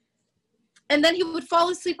hours. And then he would fall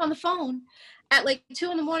asleep on the phone at like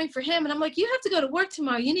 2 a.m. for him. And I'm like, you have to go to work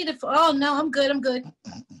tomorrow. You need to, oh no, I'm good. And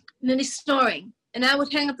then he's snoring. And I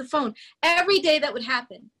would hang up the phone. Every day that would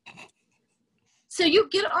happen. So you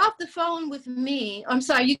get off the phone with me. I'm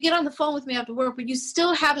sorry, you get on the phone with me after work, but you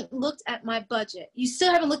still haven't looked at my budget. You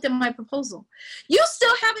still haven't looked at my proposal. You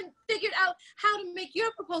still haven't figured out how to make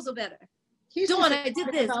your proposal better. Dawn, I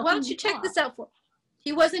did this. Why don't you check this out for?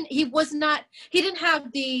 He didn't have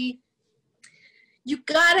you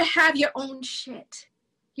gotta have your own shit.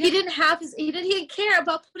 He didn't care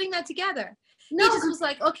about putting that together. No, he just was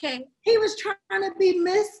like, okay. He was trying to be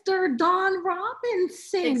Mr. Don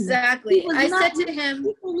Robinson. Exactly. I said to him,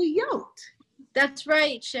 equally yoked. That's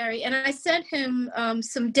right, Cherie. And I sent him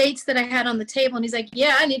some dates that I had on the table. And he's like,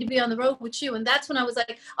 yeah, I need to be on the road with you. And that's when I was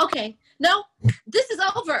like, okay, no, this is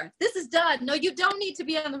over. This is done. No, you don't need to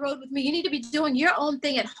be on the road with me. You need to be doing your own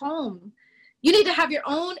thing at home. You need to have your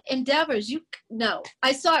own endeavors. No,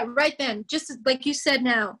 I saw it right then. Just like you said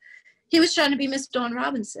now. He was trying to be Miss Dawn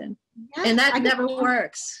Robinson. Yes, and that never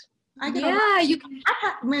works.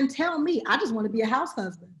 Men tell me, I just want to be a house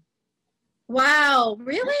husband. Wow,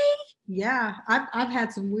 really? Yeah, I've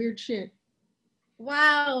had some weird shit.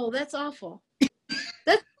 Wow, that's awful.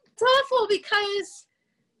 That's awful because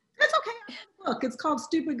that's okay. I have a book. It's called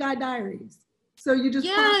Stupid Guy Diaries. So you just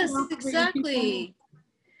exactly.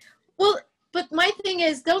 Well, but my thing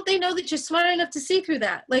is, don't they know that you're smart enough to see through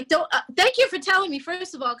that? Like, don't. Thank you for telling me,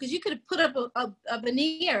 first of all, because you could have put up a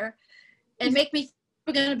veneer and make me think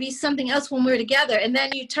we're going to be something else when we're together, and then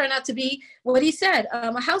you turn out to be what he said,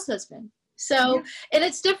 a house husband. So, and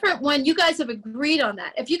it's different when you guys have agreed on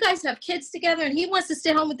that. If you guys have kids together and he wants to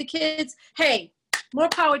stay home with the kids, hey, more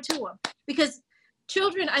power to him. Because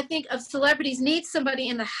children, I think, of celebrities need somebody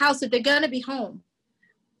in the house if they're going to be home.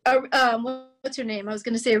 What's her name? I was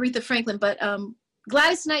going to say Aretha Franklin, but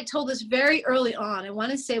Gladys Knight told us very early on. I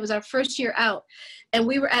want to say it was our first year out, and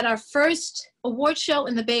we were at our first award show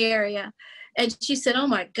in the Bay Area, and she said, "Oh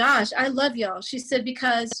my gosh, I love y'all." She said,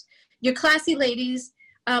 "Because you're classy ladies."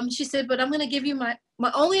 She said, "But I'm going to give you my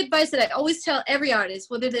only advice that I always tell every artist,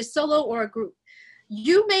 whether they're solo or a group.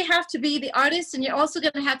 You may have to be the artist, and you're also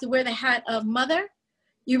going to have to wear the hat of mother.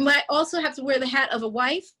 You might also have to wear the hat of a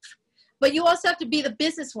wife." But you also have to be the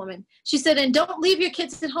businesswoman. She said, and don't leave your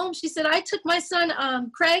kids at home. She said, I took my son,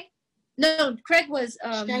 Craig. No, Craig was...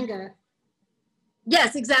 Shanga.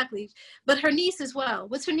 Yes, exactly. But her niece as well.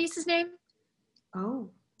 What's her niece's name?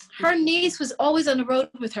 Oh. Her niece was always on the road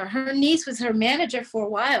with her. Her niece was her manager for a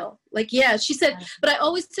while. Like, yeah, she said, but I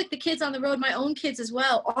always took the kids on the road, my own kids as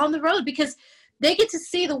well, on the road, because they get to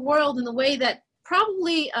see the world in the way that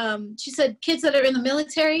probably, she said, kids that are in the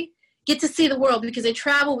military get to see the world because they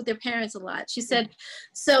travel with their parents a lot. She said,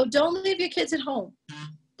 so don't leave your kids at home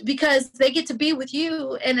because they get to be with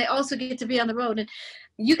you and they also get to be on the road. And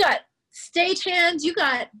you got stagehands, you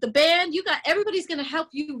got the band, you got everybody's going to help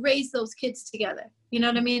you raise those kids together. You know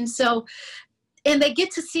what I mean? So, and they get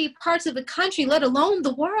to see parts of the country, let alone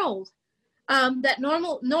the world, that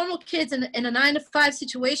normal kids in a 9-to-5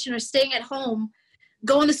 situation are staying at home,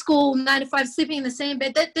 going to school 9 to 5, sleeping in the same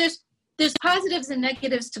bed. That there's positives and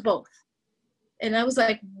negatives to both. And I was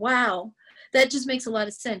like, wow, that just makes a lot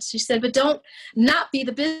of sense. She said, but don't not be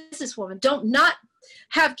the businesswoman. Don't not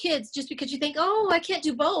have kids just because you think, oh, I can't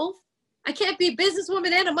do both. I can't be a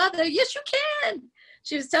businesswoman and a mother. Yes, you can.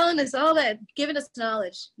 She was telling us all that, giving us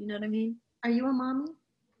knowledge. You know what I mean? Are you a mommy?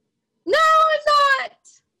 No, I'm not.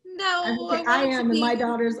 No. I am, and my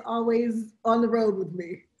daughter's always on the road with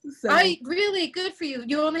me. So. Really good for you.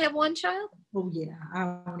 You only have one child? Oh, yeah.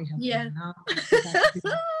 I only have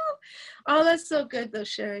one. Oh, that's so good, though,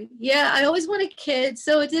 Cherie. Yeah, I always wanted kids,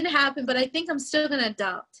 so it didn't happen, but I think I'm still going to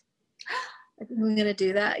adopt. I think I'm going to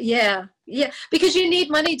do that. Yeah, because you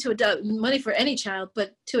need money to adopt, money for any child,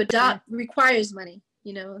 but to adopt requires money,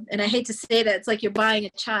 you know, and I hate to say that. It's like you're buying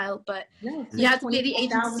a child, but you have to pay the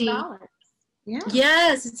agency. Yeah.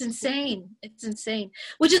 Yes, it's insane. It's insane.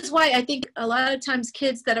 Which is why I think a lot of times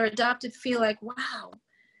kids that are adopted feel like, wow,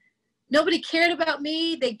 nobody cared about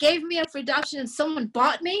me. They gave me up for adoption and someone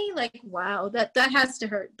bought me. Like, wow, that has to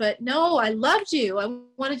hurt. But no, I loved you. I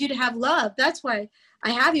wanted you to have love. That's why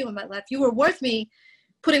I have you in my life. You were worth me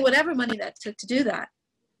putting whatever money that took to do that.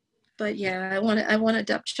 But yeah, I want to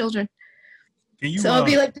adopt children. So I'll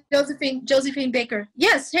be like Josephine Baker.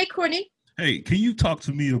 Yes. Hey, Courtney. Hey, can you talk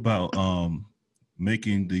to me about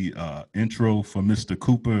making the intro for Mr.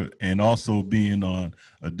 Cooper and also being on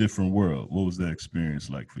A Different World? What was that experience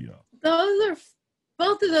like for y'all?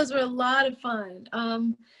 Both of those were a lot of fun.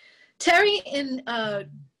 Terry and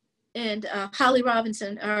Holly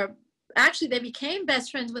Robinson they became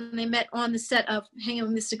best friends when they met on the set of Hanging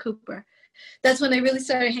with Mr. Cooper. That's when they really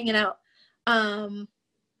started hanging out.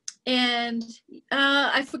 And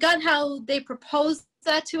I forgot how they proposed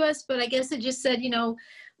that to us, but I guess they just said,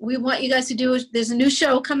 we want you guys to do there's a new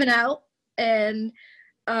show coming out, and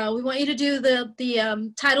we want you to do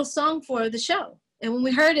the title song for the show. And when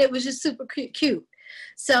we heard it, it was just super cute.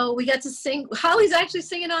 So we got to sing. Holly's actually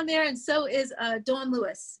singing on there, and so is Dawn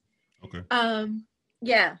Lewis. Okay.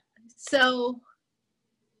 Yeah. So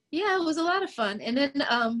yeah, it was a lot of fun. And then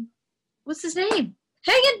what's his name?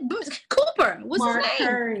 Hanging Cooper. What's his name?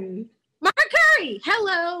 Curry. Mark Curry.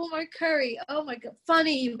 Hello, Mark Curry. Oh my God,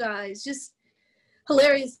 funny, you guys. Just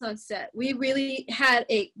hilarious on set. We really had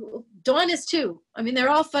Dawn is too. I mean, they're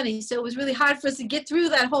all funny. So it was really hard for us to get through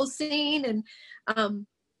that whole scene. And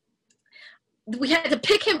we had to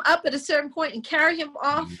pick him up at a certain point and carry him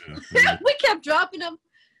off. Yeah. We kept dropping him.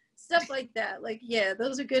 Stuff like that. Like, yeah,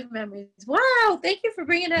 those are good memories. Wow. Thank you for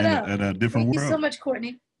bringing that up. At A Different World. Thank you so much,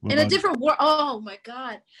 Courtney. In A Different World. Oh my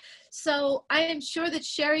God. So I am sure that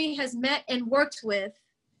Cherie has met and worked with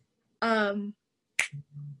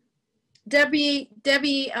Debbie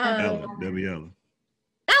Allen.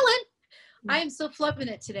 I am so flubbing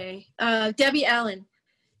it today. Debbie Allen,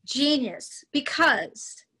 genius,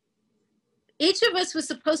 because each of us was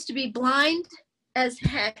supposed to be blind as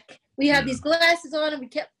heck. We had these glasses on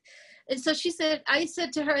and so I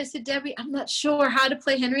said to her, Debbie, I'm not sure how to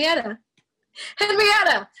play Henrietta.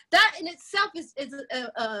 That in itself is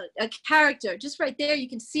a character. Just right there, you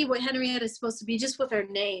can see what Henrietta is supposed to be just with her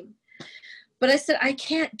name. But I said, I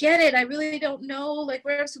can't get it. I really don't know like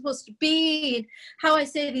where I'm supposed to be and how I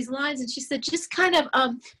say these lines. And she said, just kind of,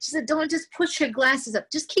 she said, don't just push your glasses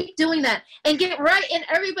up. Just keep doing that and get right in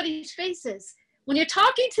everybody's faces. When you're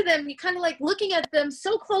talking to them, you're kind of like looking at them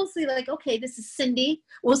so closely, like, okay, this is Cindy.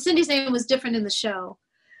 Well, Cindy's name was different in the show.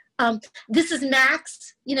 This is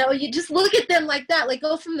Max. You just look at them like that, like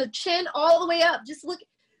go from the chin all the way up. Just look.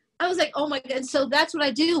 I was like, oh my God. And so that's what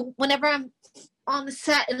I do whenever I'm on the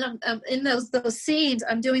set and I'm in those scenes,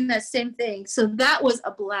 I'm doing that same thing. So that was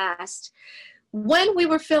a blast. When we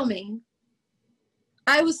were filming,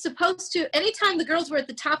 I was supposed to, anytime the girls were at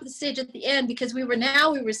the top of the stage at the end, because we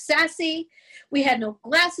were sassy, we had no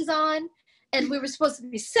glasses on, and we were supposed to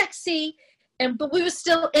be sexy, but we were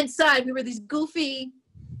still inside. We were these goofy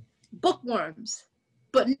bookworms.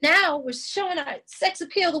 But now we're showing our sex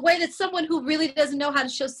appeal the way that someone who really doesn't know how to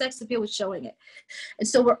show sex appeal was showing it. And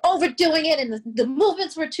so we're overdoing it, and the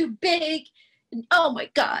movements were too big. And oh my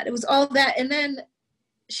God, it was all that. And then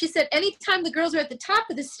she said, anytime the girls are at the top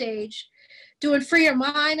of the stage doing Free Your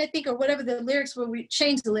Mind, I think, or whatever the lyrics were, we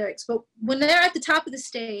changed the lyrics. But when they're at the top of the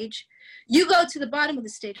stage, you go to the bottom of the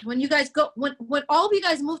stage. When you guys go, when all of you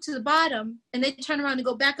guys move to the bottom and they turn around and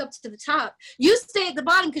go back up to the top, you stay at the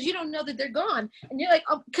bottom because you don't know that they're gone. And you're like,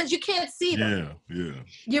 oh, because you can't see them. Yeah.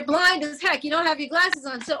 You're blind as heck. You don't have your glasses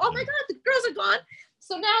on. So, oh my God, the girls are gone.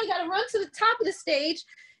 So now I got to run to the top of the stage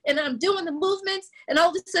and I'm doing the movements. And all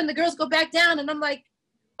of a sudden the girls go back down and I'm like,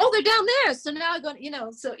 oh, they're down there. So now I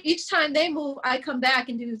go, so each time they move, I come back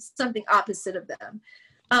and do something opposite of them.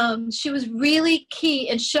 She was really key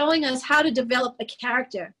in showing us how to develop a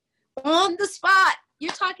character on the spot.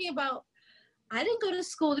 You're talking about, I didn't go to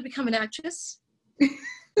school to become an actress. You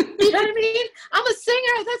know what I mean? I'm a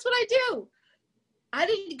singer. That's what I do. I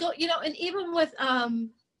didn't go, and even with,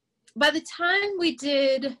 by the time we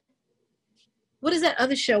did, what is that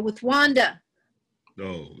other show with Wanda?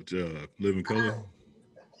 Oh, Living Color.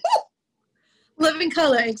 Living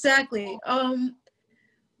Color, exactly.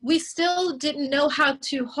 We still didn't know how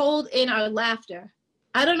to hold in our laughter.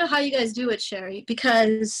 I don't know how you guys do it, Cherie,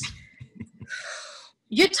 because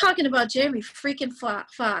you're talking about Jeremy freaking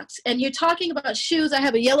Fox, and you're talking about shoes. I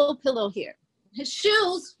have a yellow pillow here. His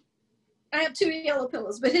shoes, I have 2 yellow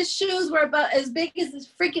pillows, but his shoes were about as big as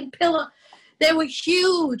this freaking pillow. They were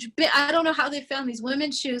huge. I don't know how they found these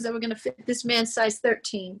women's shoes that were going to fit this man's size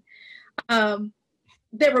 13.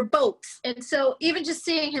 They were boats. And so even just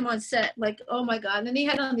seeing him on set, like, oh my God. And then he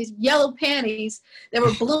had on these yellow panties that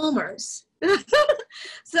were bloomers.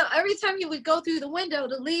 So every time you would go through the window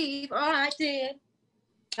to leave, all right, then.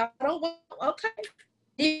 I don't want, okay.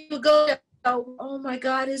 He would go, oh my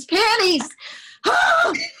God, his panties.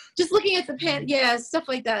 Just looking at the pants. Yeah, stuff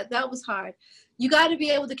like that. That was hard. You got to be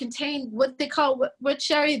able to contain what they call, what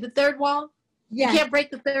Cherie, the third wall? Yeah. You can't break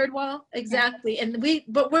the third wall. Exactly.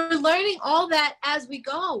 But we're learning all that as we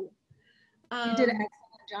go. You did an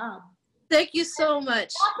excellent job. Thank you so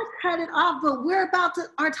much. Not to cut it off, but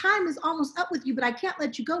our time is almost up with you, but I can't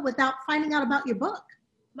let you go without finding out about your book.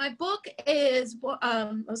 My book is, I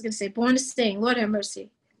was going to say Born to Sing, Lord have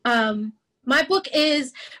mercy. My book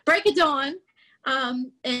is Break of Dawn,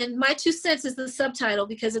 and My 2 Cents is the subtitle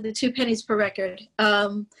because of the 2 pennies per record.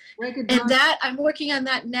 And that, I'm working on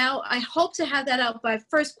that now. I hope to have that out by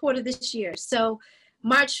first quarter this year. So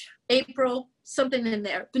March, April, something in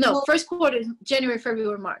there. No, first quarter, January,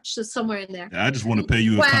 February, March. So somewhere in there. I just want to pay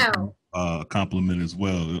you a compliment as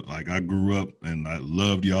well. Like, I grew up and I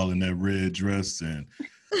loved y'all in that red dress, and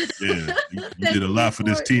yeah, you did a lot for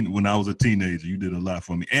this teen. When I was a teenager, you did a lot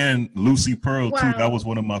for me. And Lucy Pearl too. That was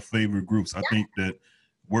one of my favorite groups. I think that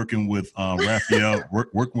working with Raphael,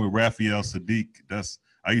 working with Raphael Sadiq.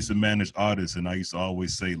 I used to manage artists, and I used to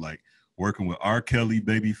always say, like, working with R. Kelly,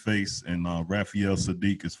 Babyface, and Raphael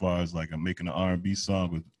Sadiq, as far as like making an R&B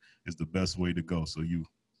song, is the best way to go. So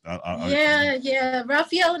yeah.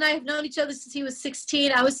 Raphael and I have known each other since he was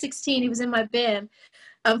 16. I was 16. He was in my band.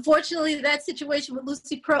 Unfortunately, that situation with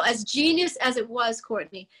Lucy Pearl, as genius as it was,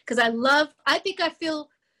 Courtney, because I think I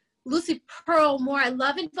feel Lucy Pearl more. I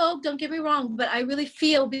love En Vogue, don't get me wrong, but I really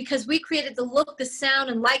feel, because we created the look, the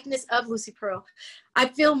sound, and likeness of Lucy Pearl, I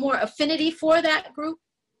feel more affinity for that group.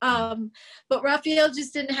 But Raphael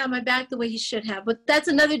just didn't have my back the way he should have. But that's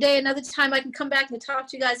another day, another time. I can come back and talk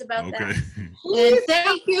to you guys about that. And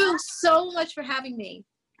thank you so much for having me.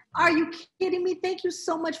 Are you kidding me? Thank you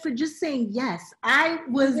so much for just saying yes. I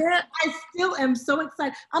still am so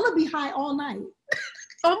excited. I'm going to be high all night.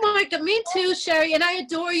 Oh my God, me too, Cherie. And I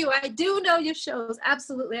adore you. I do know your shows.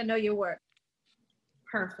 Absolutely, I know your work.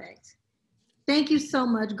 Perfect. Thank you so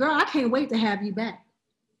much. Girl, I can't wait to have you back.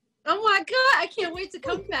 Oh my God, I can't wait to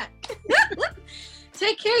come back.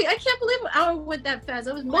 Take care. I can't believe an hour went that fast.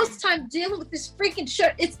 I was most time dealing with this freaking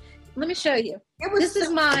shirt. Let me show you. This is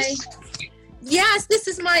my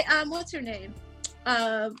what's her name?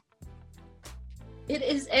 It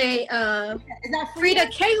is a is that Frida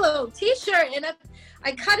Kahlo t-shirt, and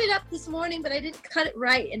I cut it up this morning, but I didn't cut it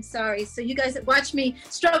right, and sorry. So you guys watch me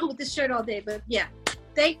struggle with this shirt all day, but yeah.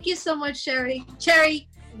 Thank you so much, Cherie.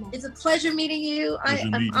 It's a pleasure meeting you.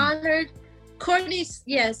 I'm honored. Courtney,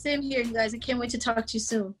 yeah, same here, you guys. I can't wait to talk to you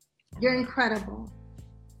soon. You're incredible.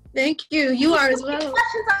 Thank you. You are as well.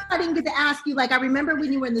 Questions I didn't get to ask you. Like, I remember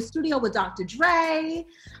when you were in the studio with Dr. Dre.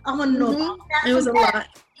 I want to know about that. It was a lot.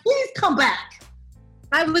 Please come back.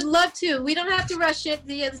 I would love to. We don't have to rush it.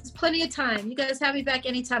 There's plenty of time. You guys have me back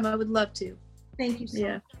anytime. I would love to. Thank you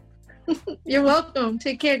so much. You're welcome.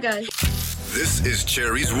 Take care, guys. This is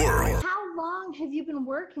Cherie's World. How long have you been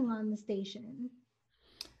working on the station?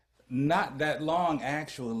 Not that long,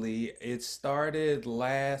 actually. It started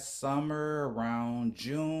last summer around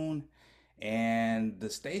June, and the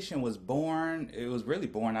station was born. It was really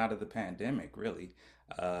born out of the pandemic, really.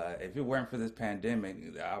 If it weren't for this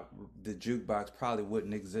pandemic, the jukebox probably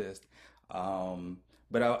wouldn't exist.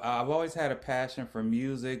 But I've always had a passion for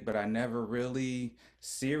music, but I never really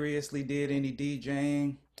seriously did any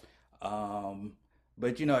DJing.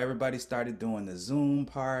 But, everybody started doing the Zoom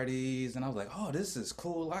parties, and I was like, oh, this is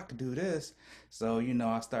cool. I could do this. So,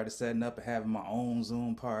 I started setting up and having my own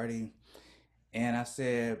Zoom party. And I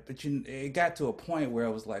said, but it got to a point where I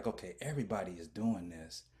was like, okay, everybody is doing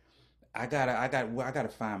this. I gotta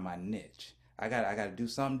find my niche. I gotta do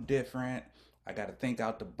something different. I gotta think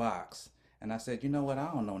out the box. And I said, you know what?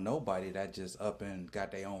 I don't know nobody that just up and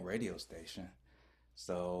got their own radio station.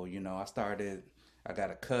 So, I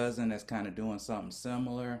got a cousin that's kind of doing something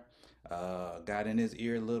similar, got in his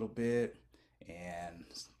ear a little bit, and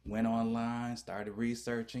went online, started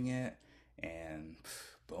researching it, and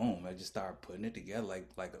boom, I just started putting it together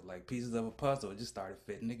like pieces of a puzzle. It just started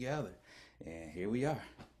fitting together, and here we are.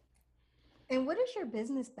 And what is your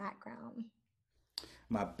business background?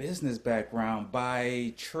 My business background,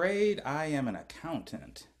 by trade, I am an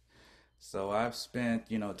accountant. So I've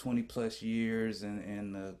spent, 20 plus years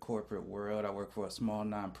in the corporate world. I work for a small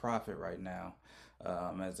nonprofit right now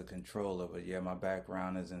as a controller. But yeah, my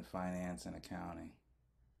background is in finance and accounting.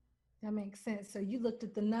 That makes sense. So you looked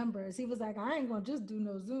at the numbers. He was like, I ain't going to just do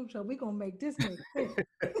no Zoom show. We're going to make this make sense.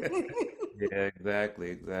 Yeah,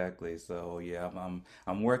 exactly. So yeah,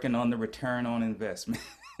 I'm working on the return on investment.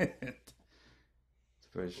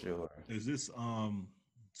 for sure. Is this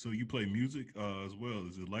so you play music as well?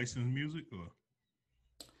 Is it licensed music or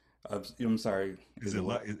I'm sorry. is Is it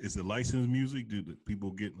what? is it licensed music? Do the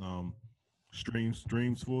people get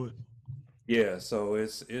streams for it? Yeah, so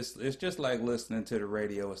it's just like listening to the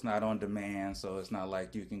radio. It's not on demand, so it's not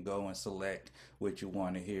like you can go and select what you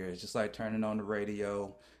want to hear. It's just like turning on the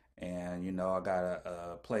radio, and I got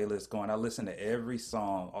a playlist going. I listen to every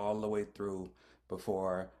song all the way through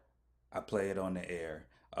before I play it on the air,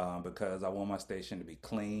 because I want my station to be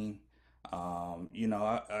clean.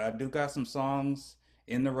 I do got some songs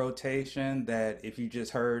in the rotation that if you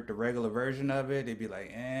just heard the regular version of it, it'd be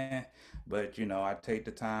like, eh. But I take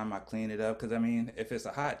the time, I clean it up because I mean, if it's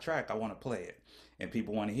a hot track, I want to play it and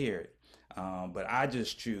people want to hear it. But I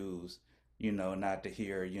just choose, not to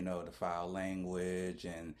hear, the foul language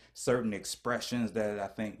and certain expressions that I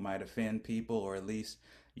think might offend people, or at least,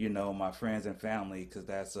 my friends and family, because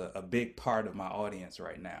that's a big part of my audience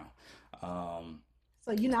right now.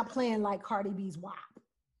 So you're not playing like Cardi B's WAP.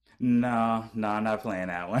 No, I'm not playing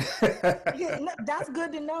that one. Yeah, that's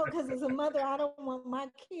good to know because as a mother, I don't want my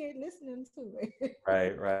kid listening to it.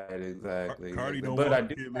 Right, exactly. Cardi don't But want I the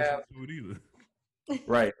do kid have, listening to it either.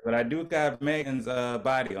 right, but I do got Megan's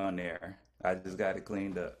body on there. I just got it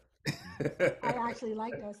cleaned up. I actually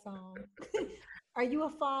like that song. Are you a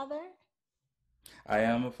father? I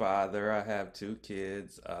am a father. I have two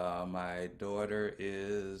kids. My daughter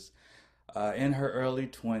is in her early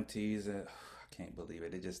 20s. I can't believe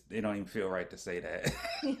it. It don't even feel right to say that.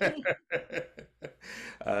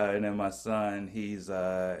 And then my son, he's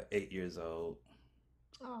 8 years old.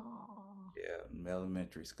 Oh, Yeah,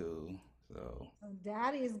 elementary school. So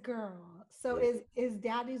daddy's girl. So yeah. is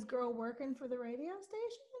daddy's girl working for the radio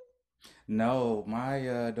station? No,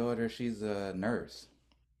 my daughter, she's a nurse.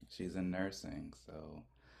 She's in nursing, so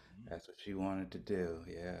that's what she wanted to do.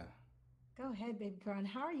 Yeah. Go ahead, baby girl. And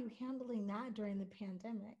how are you handling that during the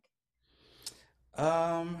pandemic?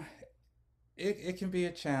 Um, it can be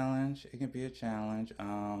a challenge. It can be a challenge.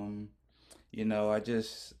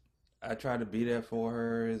 I try to be there for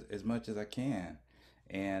her as much as I can.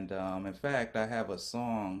 And in fact, I have a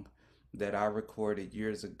song that I recorded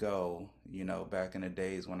years ago, back in the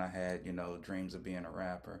days when I had, dreams of being a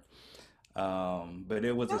rapper. But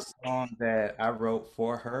it was a song that I wrote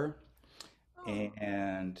for her, Oh,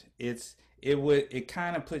 and it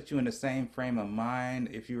kind of puts you in the same frame of mind.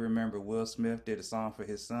 If you remember, Will Smith did a song for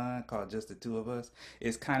his son called "Just the Two of Us."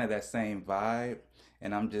 It's kind of that same vibe,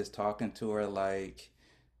 and I'm just talking to her like,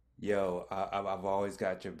 yo, I've always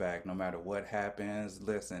got your back no matter what happens.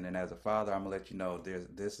 Listen, and as a father, I'm gonna let you know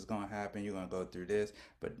this is gonna happen. You're gonna go through this,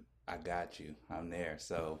 but I got you. I'm there.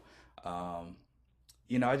 So, um,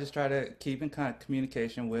 I just try to keep in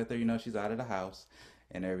communication with her. She's out of the house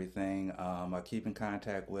and everything. I keep in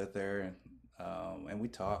contact with her, and we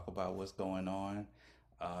talk about what's going on.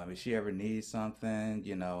 If she ever needs something,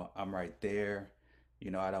 I'm right there.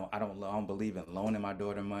 I don't believe in loaning my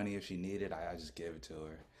daughter money. If she needed, I just give it to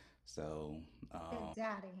her. So, good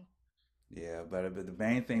daddy. yeah, but the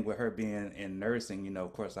main thing with her being in nursing,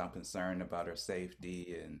 of course, I'm concerned about her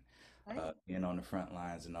safety and Right? being on the front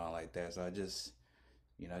lines and all like that. So I just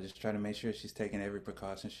try to make sure she's taking every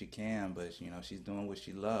precaution she can, but she's doing what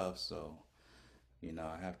she loves, so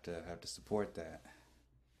I have to support that.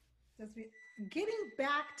 That's re- Getting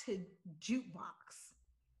back to jukebox.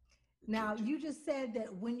 Now, you just said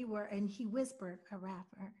that when you were, and he whispered, a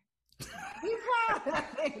rapper. You've had,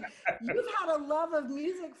 you've had a love of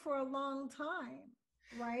music for a long time,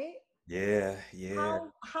 right? Yeah, yeah.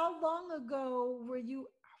 How long ago were you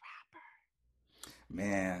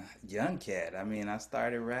Man, young cat. I mean, I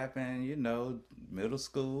started rapping, middle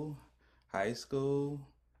school, high school,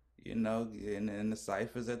 in the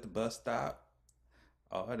ciphers at the bus stop,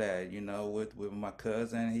 all that, with my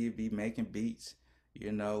cousin, he'd be making beats.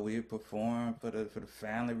 We'd perform for the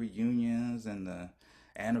family reunions and the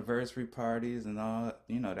anniversary parties and all,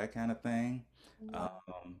 that kind of thing. a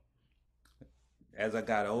rapper? Um, as I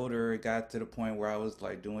got older, it got to the point where I was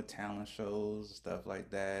like doing talent shows, stuff like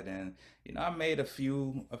that, and I made a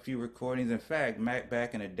few recordings. In fact,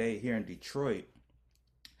 back in the day here in Detroit,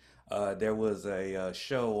 there was a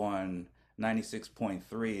show on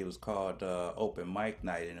 96.3. It was called Open Mic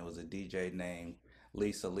Night, and it was a DJ named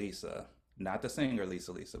Lisa, not the singer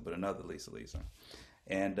Lisa, but another Lisa.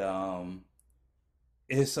 And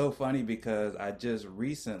it's so funny because I just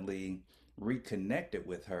recently reconnected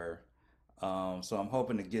with her. So I'm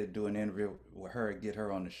hoping to do an interview with her and get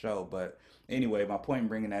her on the show. But anyway, my point in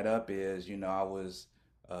bringing that up is, I was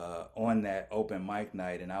on that open mic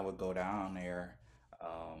night, and I would go down there,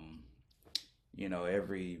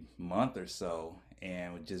 every month or so,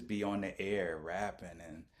 and would just be on the air rapping.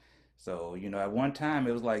 And so, at one time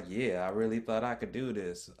it was like, yeah, I really thought I could do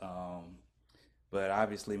this. But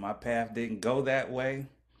obviously my path didn't go that way.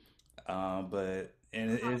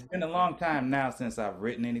 It's been a long time now since I've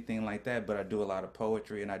written anything like that, but I do a lot of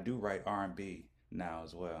poetry and I do write R&B now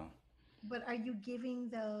as well. But are you giving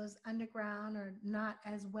those underground or not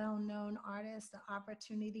as well known artists the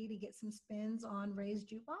opportunity to get some spins on Ray's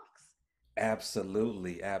Jukebox?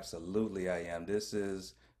 Absolutely, absolutely, I am. This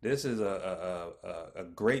is a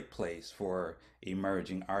great place for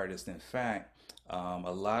emerging artists. In fact,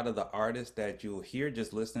 a lot of the artists that you'll hear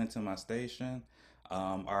just listening to my station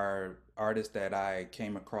are artists that I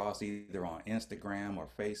came across either on Instagram or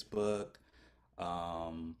Facebook.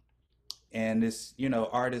 Um, and it's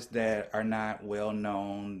artists that are not well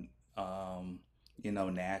known,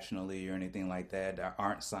 nationally or anything like that, that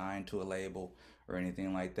aren't signed to a label or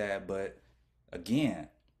anything like that, but again,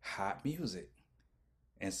 hot music.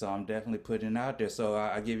 And so I'm definitely putting it out there. So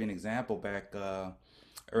I give you an example. Back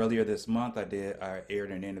earlier this month, I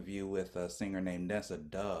aired an interview with a singer named Nessa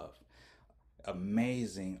Dove.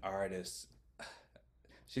 Amazing artist.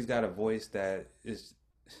 She's got a voice that is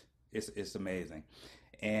it's amazing.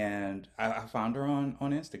 And I found her on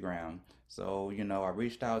Instagram. So, I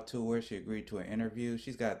reached out to her. She agreed to an interview.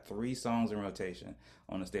 She's got 3 songs in rotation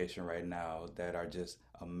on the station right now that are just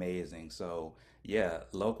amazing. So, yeah,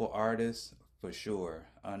 local artists for sure.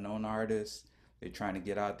 Unknown artists, they're trying to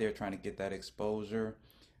get out there, trying to get that exposure.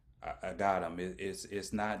 I got them.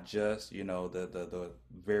 It's not just, the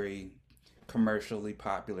very commercially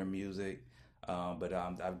popular music,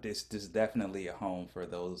 but this is definitely a home for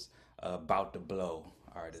those about to blow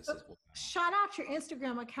artists So as well. shout out your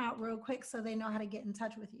Instagram account real quick so they know how to get in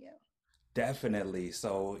touch with you. Definitely.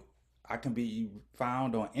 So I can be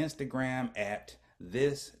found on Instagram at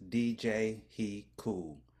this DJ he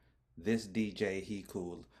cool. This DJ he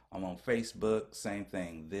cool. I'm on Facebook, same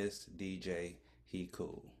thing. This DJ he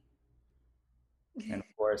cool. And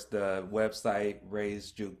of course the website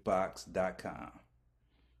raisejukebox.com.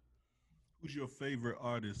 Who's your favorite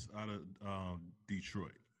artist out of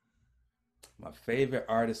Detroit? My favorite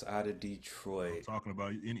artist out of I'm Detroit. talking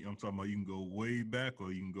about any. I'm talking about you can go way back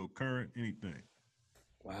or you can go current. Anything.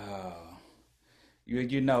 Wow.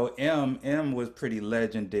 M was pretty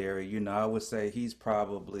legendary. I would say he's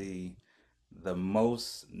probably the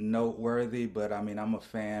most noteworthy, but I mean, I'm a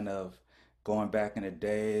fan of going back in the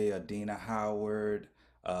day, Adina Howard,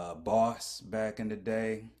 Boss back in the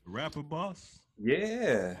day. Rapper Boss.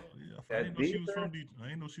 Yeah, Oh yeah, I that didn't know she was Deeper. from. I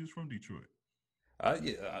didn't know she was from Detroit.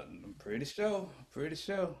 Yeah, I'm pretty sure, pretty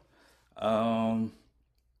sure. Um,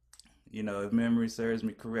 if memory serves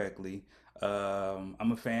me correctly,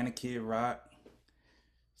 I'm a fan of Kid Rock.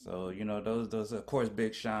 So, those of course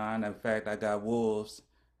Big Sean. In fact, I got Wolves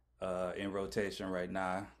in rotation right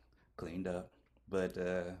now, cleaned up. But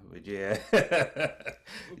yeah, Okay.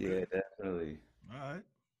 yeah, definitely. All right.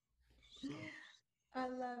 So I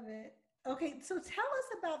love it. Okay, so tell us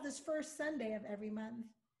about this first Sunday of every month.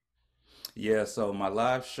 Yeah, so my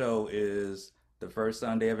live show is the first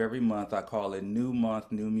Sunday of every month. I call it New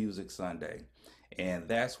Month, New Music Sunday. And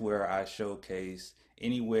that's where I showcase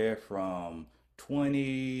anywhere from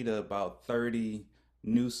 20 to about 30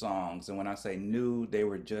 new songs. And when I say new, they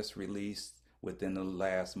were just released within the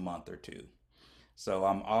last month or two. So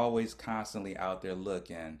I'm always constantly out there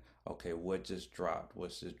looking, okay, what just dropped?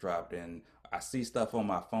 What's just dropped? And I see stuff on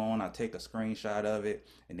my phone, I take a screenshot of it,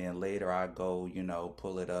 and then later I go,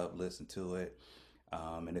 pull it up, listen to it.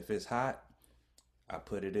 And if it's hot, I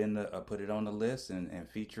put it on the list and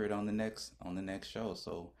feature it on the next show.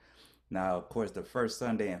 So now of course the first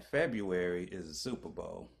Sunday in February is the Super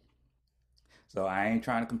Bowl. So I ain't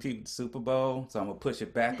trying to compete with the Super Bowl, so I'm gonna push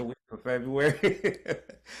it back a week for February.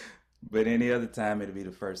 But any other time, it'll be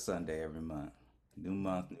the first Sunday every month. New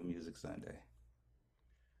month, new music Sunday.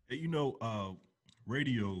 hey,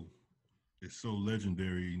 radio is so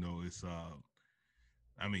legendary. It's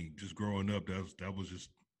I mean, just growing up, that was just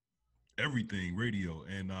everything radio,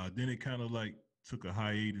 and then it kind of like took a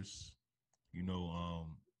hiatus.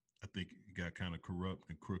 I think it got kind of corrupt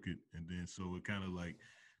and crooked, and then so it kind of like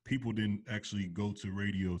people didn't actually go to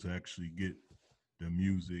radio to actually get the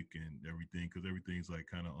music and everything because everything's like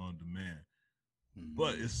kind of on demand.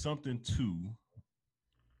 But Hmm. it's something to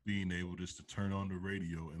being able just to turn on the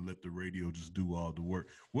radio and let the radio just do all the work.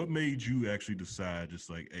 What made you actually decide just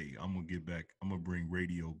like, hey, I'm gonna get back, I'm gonna bring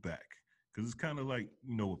radio back? Because it's kind of like,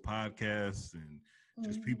 with podcasts and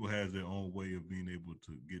just Mhm. people has their own way of being able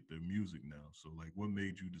to get their music now. So like what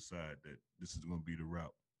made you decide that this is gonna be the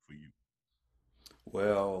route for you?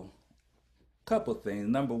 Well, couple things.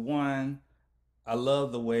 Number one, I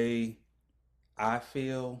love the way I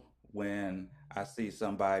feel when I see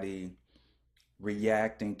somebody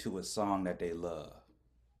reacting to a song that they love.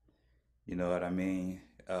 You know what I mean?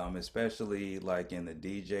 Especially like in the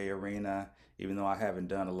DJ arena, even though I haven't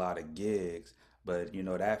done a lot of gigs, but you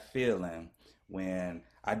know that feeling when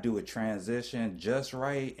I do a transition just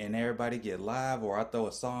right and everybody get live, or I throw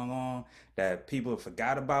a song on that people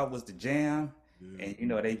forgot about was the jam, and you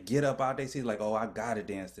know they get up out, they see like, oh, I gotta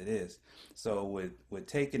dance to this. So with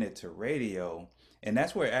taking it to radio, and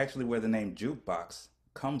that's where actually where the name jukebox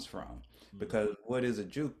comes from, because what is a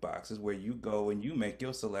jukebox is where you go and you make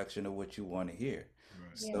your selection of what you want to hear. Right.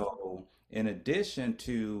 Yeah. So, in addition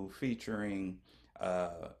to featuring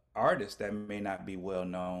artists that may not be well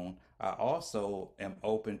known, I also am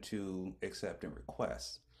open to accepting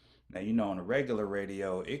requests. Now, you know, on a regular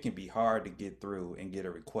radio, it can be hard to get through and get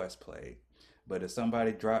a request played. But if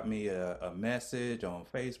somebody dropped me a message on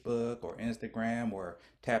Facebook or Instagram, or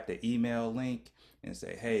tap the email link and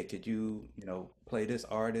say, hey, could you, you know, play this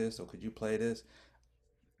artist, or could you play this?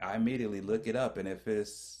 I immediately look it up, and if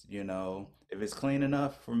it's, you know, if it's clean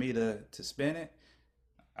enough for me to spin it,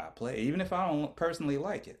 I play it. Even if I don't personally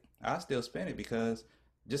like it, I still spin it, because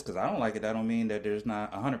just because I don't like it, that don't mean that there's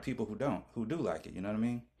not 100 people who do like it. You know what I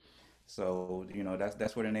mean? So you know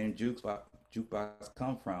that's where the name jukebox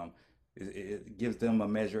come from. It gives them a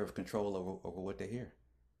measure of control over what they hear.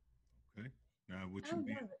 Okay. Now, with I you love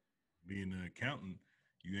being, it. being an accountant,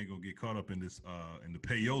 you ain't gonna get caught up in this in the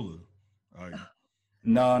payola, are you?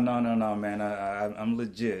 No, no, no, no, man. I'm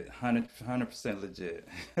legit, 100% legit,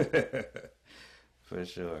 for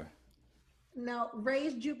sure. Now,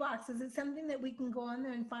 Ray's Jukebox, is it something that we can go on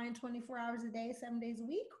there and find 24 hours a day, 7 days a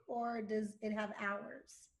week, or does it have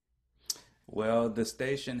hours? Well, the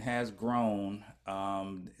station has grown.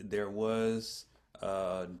 There was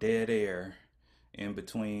dead air in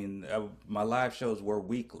between. My live shows were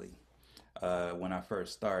weekly when I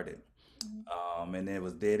first started, and there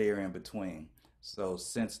was dead air in between. So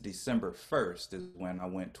since December 1st is when I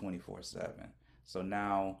went 24/7. So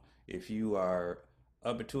now, if you are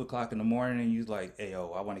up at 2 o'clock in the morning and you like, hey, yo,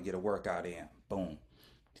 I want to get a workout in, boom,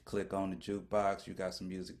 click on the jukebox. You got some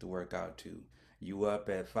music to work out to. You up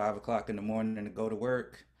at 5 o'clock in the morning to go to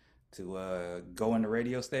work, to go in the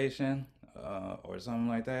radio station or something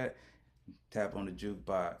like that. Tap on the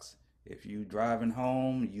jukebox. If you driving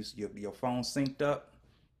home, your phone synced up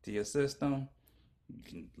to your system, you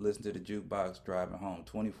can listen to the jukebox driving home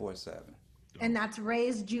 24/7. And that's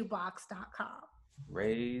raysjukebox.com.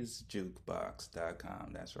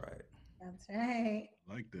 RaisJukebox.com. That's right. That's right.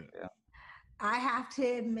 Like that. Yeah. I have to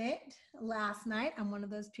admit, last night, I'm one of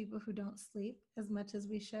those people who don't sleep as much as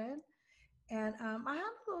we should. And I had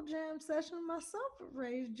a little jam session myself at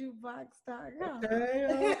raysjukebox.com.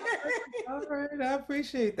 Okay. All right. I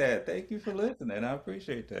appreciate that. Thank you for listening. I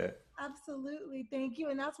appreciate that. Absolutely. Thank you.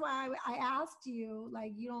 And that's why I asked you,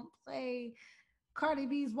 like, you don't play Cardi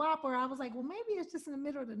B's Whopper. I was like, well, maybe it's just in the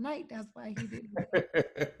middle of the night. That's why he didn't.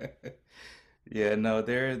 Yeah, no,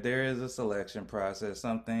 there is a selection process.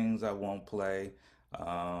 Some things I won't play.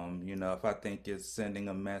 You know, if I think it's sending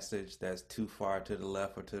a message that's too far to the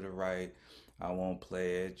left or to the right, I won't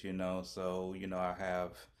play it, you know. So, you know, I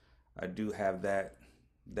do have that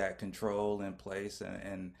control in place,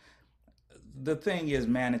 and the thing is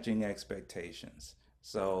managing expectations.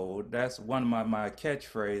 So that's one of my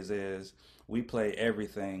catchphrase is we play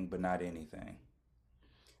everything but not anything.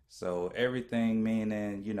 So everything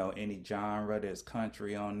meaning, you know, any genre, there's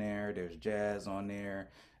country on there, there's jazz on there,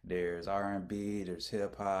 there's R&B, there's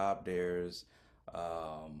hip hop, there's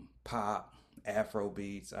pop, Afro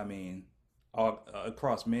beats. I mean, all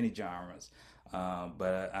across many genres.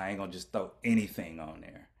 But I ain't gonna just throw anything on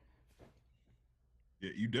there.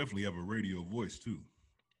 Yeah, you definitely have a radio voice too.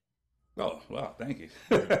 Oh, well, thank you.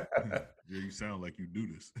 Yeah, yeah, you sound like you do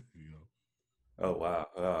this. You know. Oh, wow.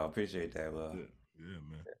 Oh, I appreciate that. Well, Yeah,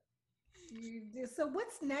 man. So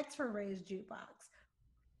what's next for Ray's Jukebox?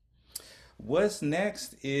 what's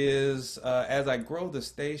next is as I grow the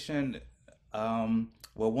station,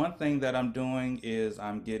 well, one thing that I'm doing is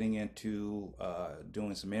I'm getting into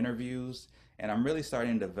doing some interviews, and I'm really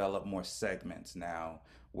starting to develop more segments now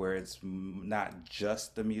where it's not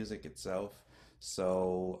just the music itself.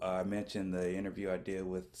 So I mentioned the interview I did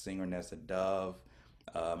with singer Nessa Dove.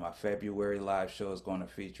 My February live show is going to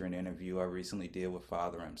feature an interview I recently did with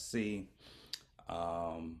Father MC.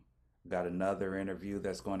 Um, got another interview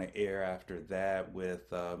that's going to air after that with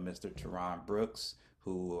Mr. Teron Brooks,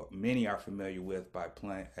 who many are familiar with by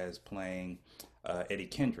playing Eddie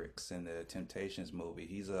Kendricks in the Temptations movie.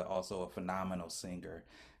 He's also a phenomenal singer.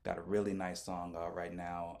 Got a really nice song out right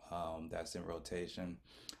now that's in rotation.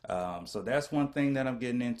 So that's one thing that I'm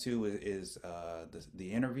getting into is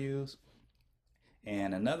the interviews.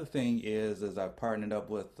 And another thing is I've partnered up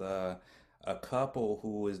with a couple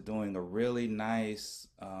who is doing a really nice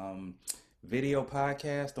video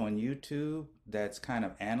podcast on YouTube that's kind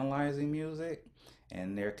of analyzing music,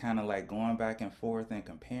 and they're kind of like going back and forth and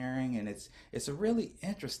comparing, and it's a really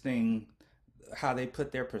interesting how they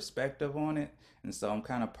put their perspective on it. And so I'm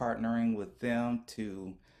kind of partnering with them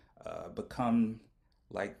to become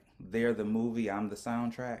like they're the movie, I'm the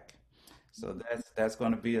soundtrack. So that's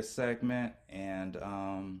going to be a segment, and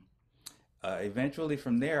eventually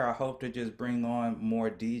from there, I hope to just bring on more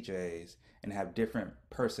DJs and have different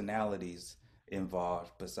personalities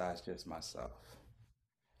involved besides just myself.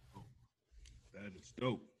 That is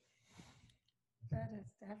dope. That is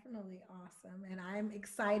definitely awesome. And I'm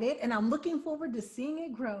excited and I'm looking forward to seeing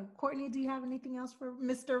it grow. Courtney, do you have anything else for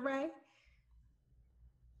Mr. Ray?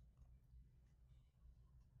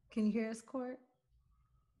 Can you hear us, Court?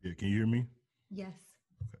 Yeah, can you hear me? Yes.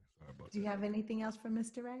 Okay, sorry about that. Do you have anything else for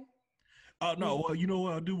Mr. Ray? No, well, you know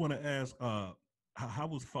what? I do want to ask,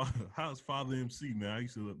 how's Father MC, man? I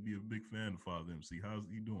used to be a big fan of Father MC. How's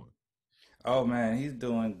he doing? Oh man, he's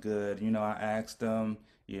doing good. I asked him,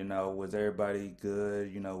 was everybody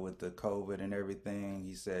good, with the COVID and everything.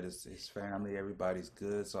 He said his family, everybody's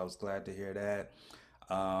good. So I was glad to hear that.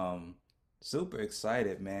 Super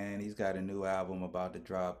excited, man. He's got a new album about to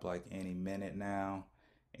drop like any minute now.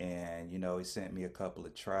 And, he sent me a couple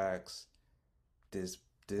of tracks. This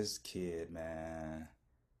kid, man,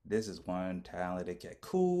 this is one talented cat.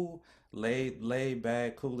 Cool, laid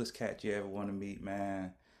back, coolest cat you ever want to meet,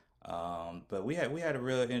 man. But we had a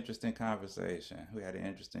real interesting conversation.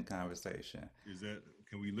 Can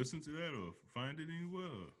we listen to that or find it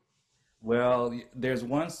anywhere? Well, there's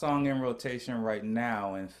one song in rotation right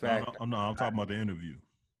now. In fact, no, I'm talking about the interview.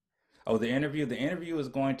 Oh, the interview. The interview is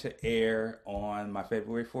going to air on my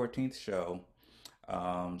February 14th show.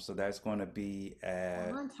 So that's going to be at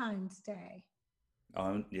Valentine's Day.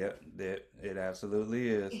 Yep, it absolutely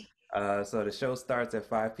is. So the show starts at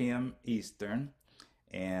 5 p.m. Eastern.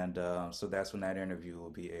 And so that's when that interview will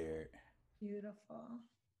be aired. Beautiful.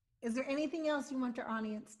 Is there anything else you want your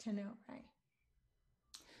audience to know, Ray?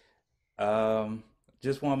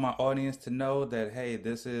 Just want my audience to know that, hey,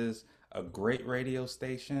 this is a great radio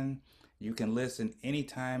station. You can listen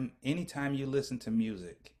anytime you listen to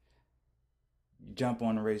music. You jump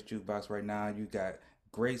on the Ray's Jukebox right now. You got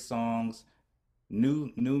great songs,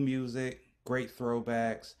 new music, great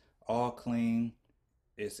throwbacks, all clean.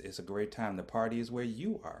 It's a great time. The party is where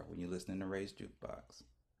you are when you're listening to Ray's Jukebox.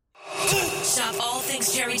 Shop all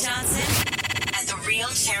things Cherie Johnson at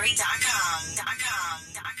therealcherie.com.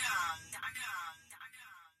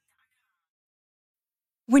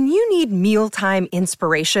 When you need mealtime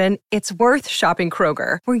inspiration, it's worth shopping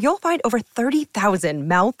Kroger, where you'll find over 30,000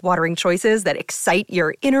 mouth-watering choices that excite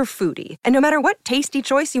your inner foodie. And no matter what tasty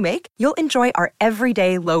choice you make, you'll enjoy our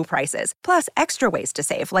everyday low prices, plus extra ways to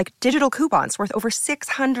save, like digital coupons worth over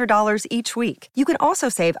 $600 each week. You can also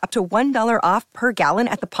save up to $1 off per gallon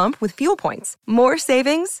at the pump with fuel points. More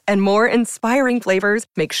savings and more inspiring flavors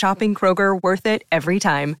make shopping Kroger worth it every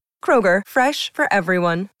time. Kroger, fresh for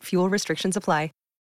everyone. Fuel restrictions apply.